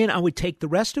 and then I would take the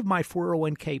rest of my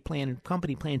 401k plan and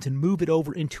company plans and move it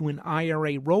over into an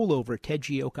IRA rollover, Ted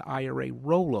Gioka IRA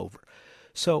rollover.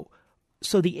 So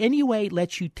the NUA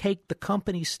lets you take the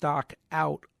company stock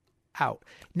out.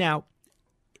 Now,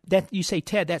 that you say,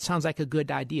 Ted, that sounds like a good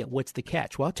idea. What's the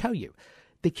catch? Well, I'll tell you.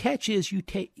 The catch is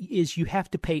you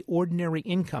have to pay ordinary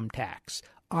income tax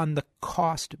on the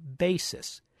cost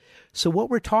basis. So what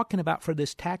we're talking about for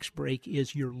this tax break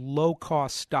is your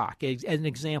low-cost stock. As an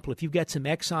example, if you've got some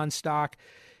Exxon stock,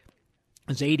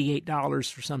 it's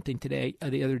 $88 for something today,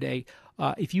 the other day.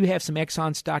 If you have some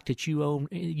Exxon stock that you own,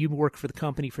 you work for the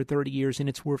company for 30 years, and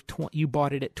it's worth you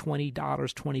bought it at $20,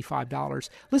 $25.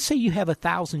 Let's say you have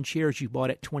 1,000 shares you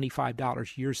bought at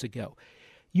 $25 years ago.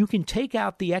 You can take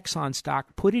out the Exxon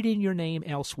stock, put it in your name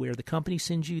elsewhere. The company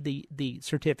sends you the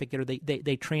certificate, or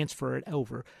they transfer it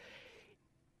over.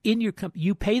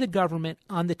 You pay the government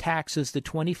on the taxes the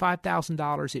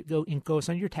 $25,000. It goes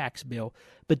on your tax bill,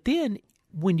 but then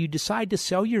when you decide to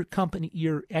sell your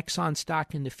Exxon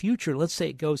stock in the future, let's say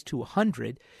it goes to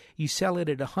 100, you sell it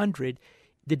at 100,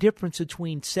 the difference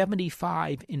between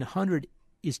 75 and 100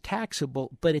 is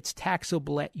taxable, but it's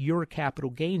taxable at your capital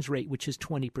gains rate, which is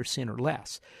 20% or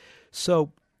less.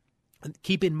 So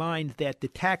keep in mind that the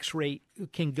tax rate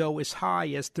can go as high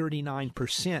as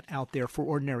 39% out there for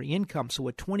ordinary income. So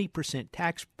a 20%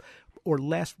 tax or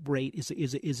less rate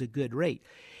is a good rate.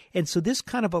 And so this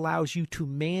kind of allows you to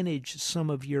manage some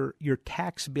of your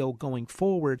tax bill going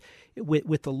forward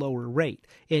with a lower rate.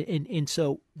 And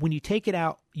so when you take it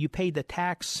out, you pay the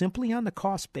tax simply on the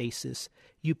cost basis.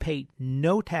 You pay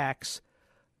no tax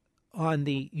on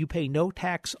the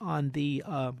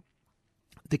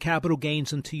capital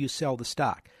gains until you sell the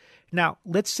stock. Now,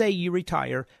 let's say you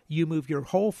retire, you move your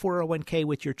whole 401k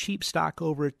with your cheap stock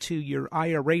over to your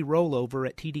IRA rollover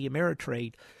at TD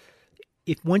Ameritrade.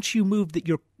 If once you move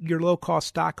your low-cost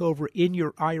stock over in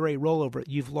your IRA rollover,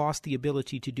 you've lost the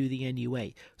ability to do the NUA.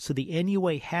 So the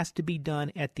NUA has to be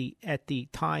done at the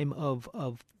time of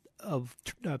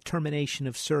termination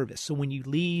of service. So when you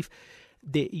leave,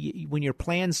 when your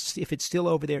plans, if it's still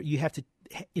over there, you have to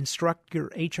instruct your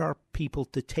HR people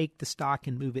to take the stock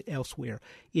and move it elsewhere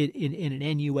in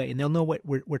an NUA, and they'll know what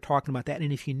we're talking about that.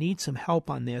 And if you need some help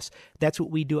on this, that's what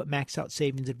we do at Max Out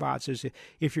Savings Advisors.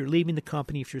 If you're leaving the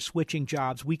company, if you're switching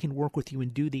jobs, we can work with you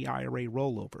and do the IRA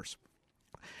rollovers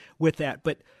with that.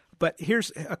 But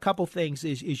here's a couple things: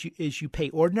 is you pay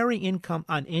ordinary income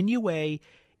on NUA.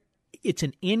 It's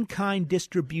an in-kind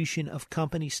distribution of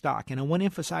company stock, and I want to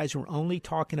emphasize we're only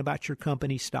talking about your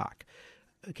company stock.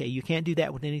 Okay, you can't do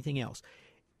that with anything else.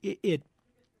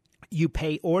 You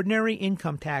pay ordinary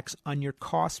income tax on your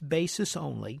cost basis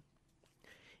only,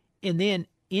 and then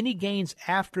any gains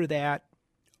after that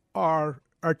are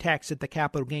taxed at the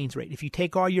capital gains rate. If you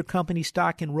take all your company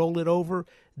stock and roll it over,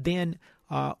 then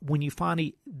when you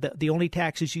finally the only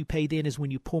taxes you pay then is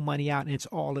when you pull money out, and it's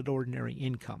all at ordinary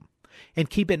income. And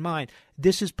keep in mind,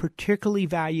 this is particularly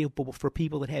valuable for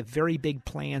people that have very big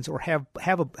plans or have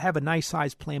a nice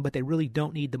size plan, but they really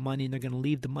don't need the money and they're going to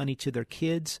leave the money to their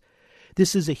kids.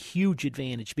 This is a huge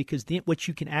advantage because then what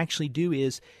you can actually do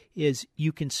is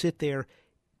you can sit there,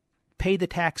 pay the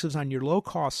taxes on your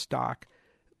low-cost stock,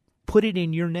 put it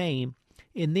in your name,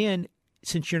 and then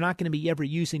since you're not going to be ever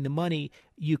using the money,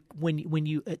 when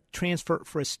you transfer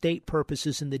for estate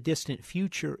purposes in the distant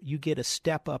future, you get a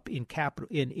step up in capital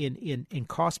in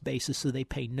cost basis, so they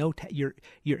pay your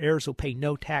heirs will pay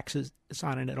no taxes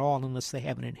on it at all unless they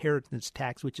have an inheritance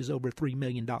tax, which is over $3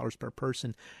 million per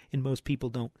person, and most people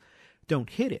don't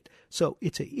hit it. So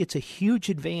it's a huge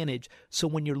advantage. So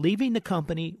when you're leaving the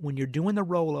company, when you're doing the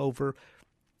rollover,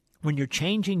 when you're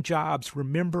changing jobs,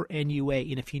 remember NUA.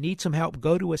 And if you need some help,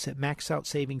 go to us at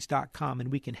maxoutsavings.com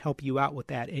and we can help you out with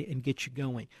that and get you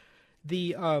going.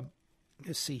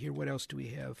 Let's see here. What else do we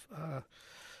have?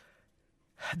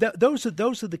 Those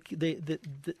are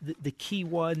the key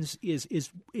ones. Is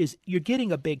you're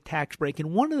getting a big tax break,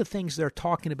 and one of the things they're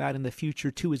talking about in the future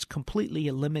too is completely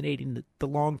eliminating the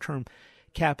long-term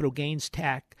capital gains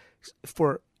tax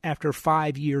for after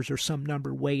 5 years or some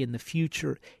number way in the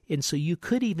future. And so you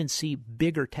could even see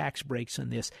bigger tax breaks on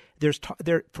this.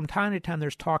 From time to time,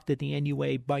 there's talk that the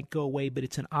NUA might go away, but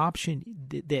it's an option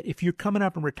that if you're coming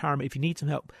up in retirement, if you need some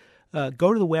help,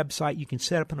 go to the website. You can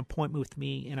set up an appointment with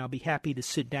me, and I'll be happy to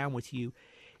sit down with you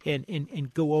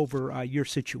and go over your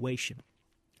situation.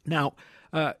 Now,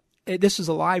 this is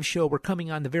a live show. We're coming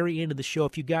on the very end of the show.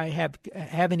 If you guys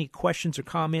have any questions or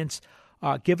comments,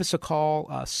 give us a call,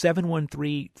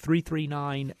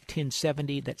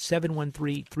 713-339-1070. That's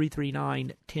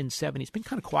 713-339-1070. It's been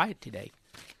kind of quiet today.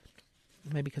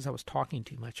 Maybe because I was talking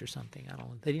too much or something. I don't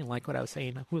know. They didn't like what I was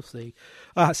saying. We'll see.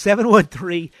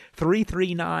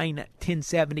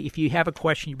 713-339-1070. If you have a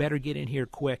question, you better get in here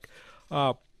quick.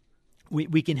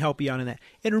 We can help you out on that.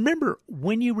 And remember,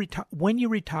 when you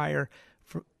retire,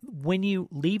 when you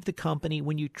leave the company,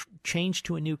 when you change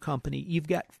to a new company, you've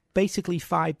got basically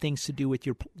 5 things to do with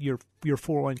your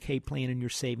 401k plan and your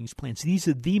savings plans. These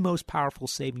are the most powerful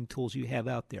saving tools you have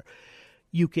out there.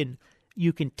 You can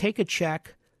take a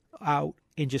check out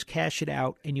and just cash it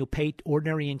out, and you'll pay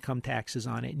ordinary income taxes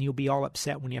on it, and you'll be all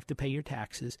upset when you have to pay your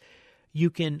taxes. You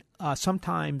can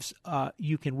sometimes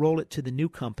you can roll it to the new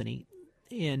company,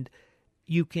 and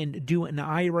you can do an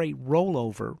IRA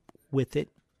rollover with it,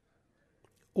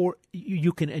 or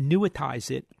you can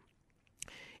annuitize it.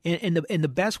 And the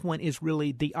best one is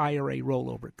really the IRA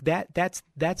rollover. That's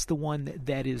the one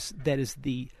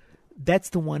that's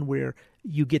the one where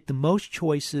you get the most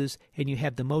choices and you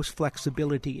have the most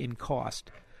flexibility in cost.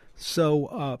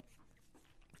 So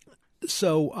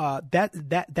that's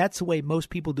the way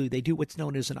most people do. They do what's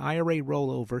known as an IRA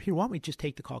rollover. Here, why don't we just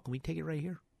take the call? Can we take it right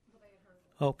here?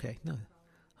 Okay. No.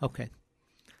 Okay.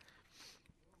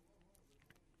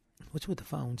 What's with the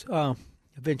phones?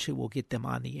 Eventually we'll get them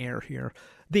on the air here.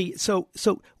 So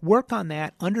work on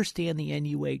that. Understand the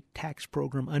NUA tax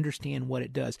program. Understand what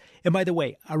it does. And by the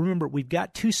way, I remember we've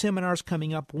got 2 seminars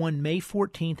coming up, one May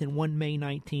 14th and one May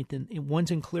 19th, and one's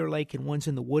in Clear Lake and one's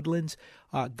in the Woodlands.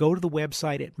 Go to the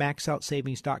website at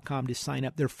maxoutsavings.com to sign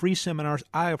up. They're free seminars.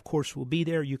 I, of course, will be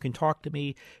there. You can talk to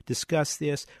me, discuss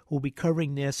this. We'll be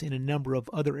covering this in a number of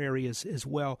other areas as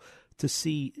well,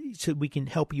 so we can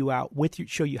help you out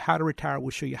show you how to retire. We'll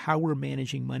show you how we're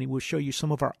managing money. We'll show you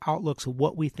some of our outlooks of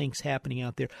what we think is happening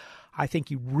out there. I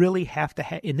think you really have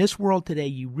to in this world today,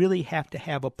 you really have to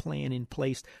have a plan in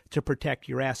place to protect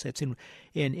your assets and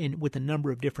with a number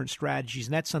of different strategies.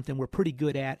 And that's something we're pretty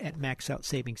good at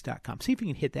maxoutsavings.com. See if you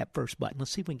can hit that first button.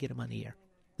 Let's see if we can get them on the air.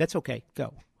 That's okay.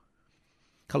 Go.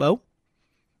 Hello?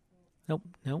 Nope.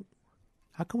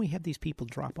 How can we have these people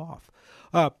drop off?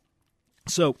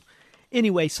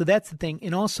 Anyway, so that's the thing.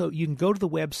 And also, you can go to the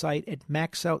website at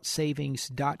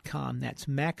maxoutsavings.com. That's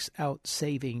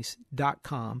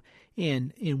maxoutsavings.com,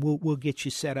 and we'll get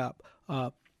you set up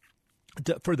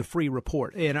for the free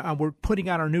report. And we're putting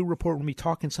out our new report. We're going to be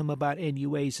talking some about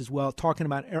NUAs as well, talking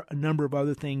about a number of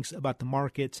other things about the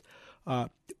markets.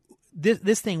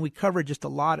 This thing we cover just a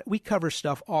lot. We cover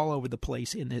stuff all over the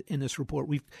place in this report.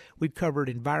 We've covered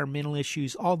environmental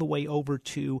issues all the way over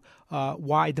to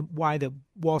why the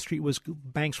Wall Street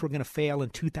banks were going to fail in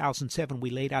 2007. We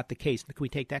laid out the case. Can we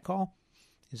take that call?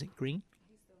 Is it green?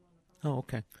 Oh,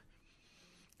 okay.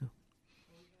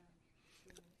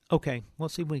 Okay, we'll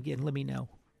see when we get. Let me know.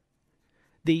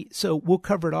 So we'll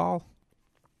cover it all.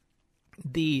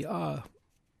 See if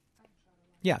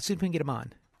we can get them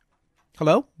on.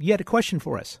 Hello? You had a question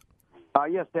for us.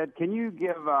 Yes, Ted. Can you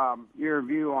give your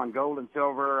view on gold and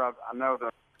silver? I know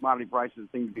the commodity prices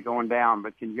seem to be going down,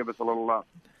 but can you give us a little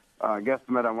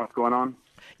guesstimate on what's going on?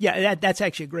 Yeah, that's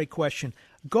actually a great question.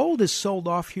 Gold has sold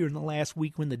off here in the last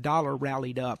week when the dollar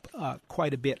rallied up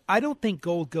quite a bit. I don't think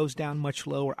gold goes down much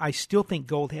lower. I still think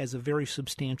gold has a very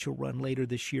substantial run later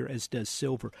this year, as does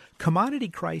silver. Commodity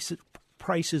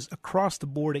prices across the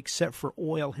board, except for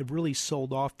oil, have really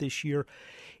sold off this year.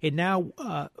 And now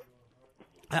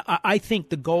I think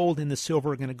the gold and the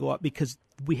silver are going to go up because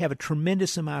we have a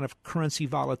tremendous amount of currency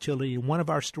volatility. And one of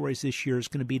our stories this year is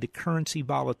going to be the currency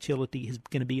volatility is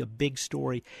going to be a big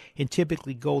story. And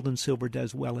typically gold and silver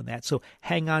does well in that. So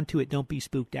hang on to it. Don't be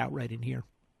spooked out right in here.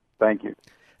 Thank you.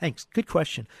 Thanks. Good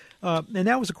question. And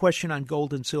that was a question on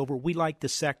gold and silver. We like the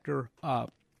sector.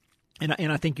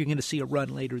 And I think you're going to see a run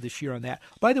later this year on that.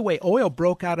 By the way, oil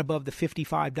broke out above the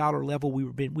 $55 level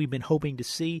we've been hoping to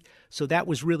see. So that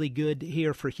was really good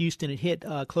here for Houston. It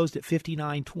closed at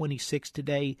 $59.26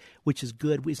 today, which is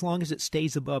good. As long as it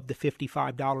stays above the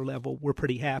 $55 level, we're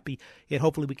pretty happy. And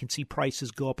hopefully we can see prices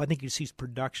go up. I think you see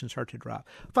production start to drop.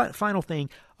 Final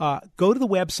thing, go to the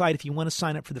website if you want to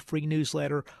sign up for the free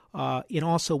newsletter. And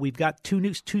also we've got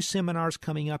two seminars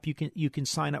coming up. You can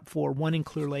sign up for, one in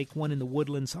Clear Lake, one in the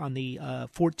Woodlands on the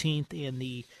 14th and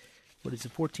the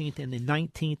 14th and the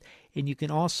 19th, and you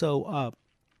can also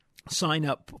sign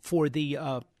up for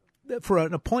for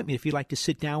an appointment if you'd like to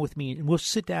sit down with me, and we'll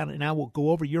sit down and I will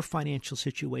go over your financial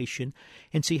situation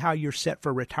and see how you're set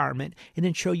for retirement, and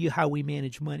then show you how we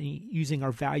manage money using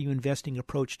our value investing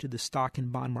approach to the stock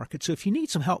and bond market. So if you need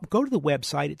some help, go to the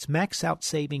website. It's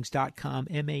maxoutsavings.com,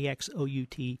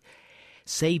 MAXOUT.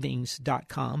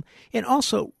 savings.com. And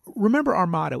also, remember our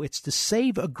motto, it's to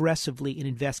save aggressively and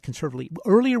invest conservatively.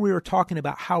 Earlier, we were talking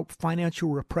about how financial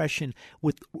repression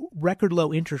with record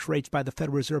low interest rates by the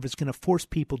Federal Reserve is going to force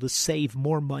people to save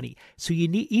more money. So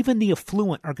even the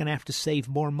affluent are going to have to save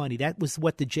more money. That was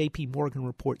what the J.P. Morgan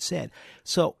report said.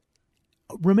 So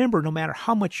remember, no matter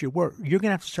how much you work, you're going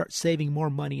to have to start saving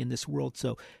more money in this world.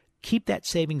 So keep that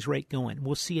savings rate going.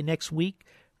 We'll see you next week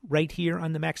right here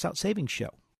on the Max Out Savings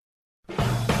Show.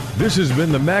 This has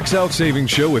been the Max Out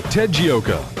Savings Show with Ted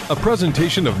Gioka, a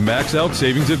presentation of Max Out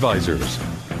Savings Advisors.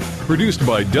 Produced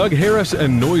by Doug Harris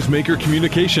and Noisemaker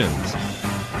Communications.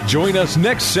 Join us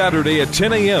next Saturday at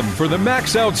 10 a.m. for the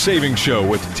Max Out Savings Show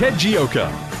with Ted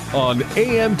Gioka on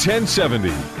AM 1070.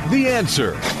 The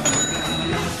Answer.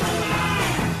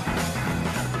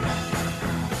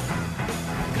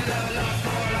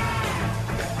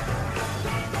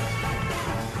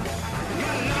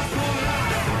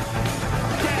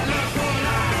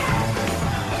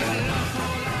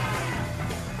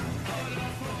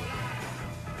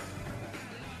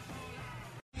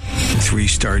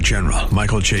 Three-star General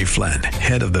Michael J. Flynn,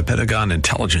 head of the Pentagon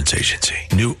Intelligence Agency,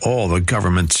 knew all the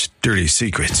government's dirty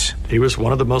secrets. He was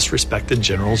one of the most respected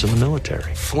generals in the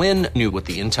military. Flynn knew what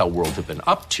the intel world had been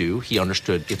up to. He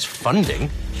understood its funding.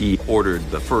 He ordered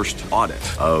the first audit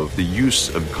of the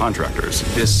use of contractors.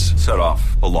 This set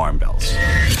off alarm bells.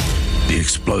 The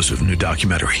explosive new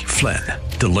documentary, Flynn,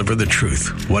 Deliver the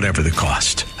Truth, Whatever the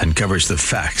Cost, uncovers the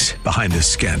facts behind this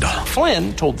scandal.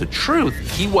 Flynn told the truth.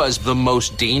 He was the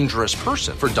most dangerous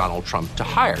person for Donald Trump to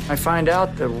hire. I find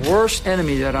out the worst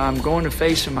enemy that I'm going to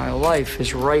face in my life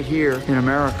is right here in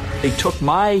America. They took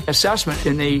my assessment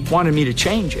and they wanted me to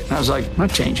change it. And I was like, I'm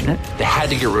not changing it. They had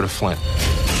to get rid of Flynn.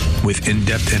 With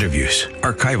in-depth interviews,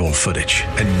 archival footage,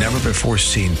 and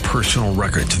never-before-seen personal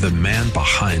records of the man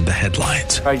behind the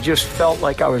headlines. I just felt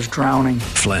like I was drowning.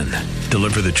 Flynn,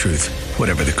 Deliver the Truth,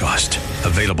 Whatever the Cost.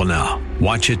 Available now.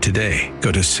 Watch it today.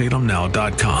 Go to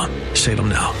salemnow.com.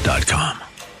 salemnow.com.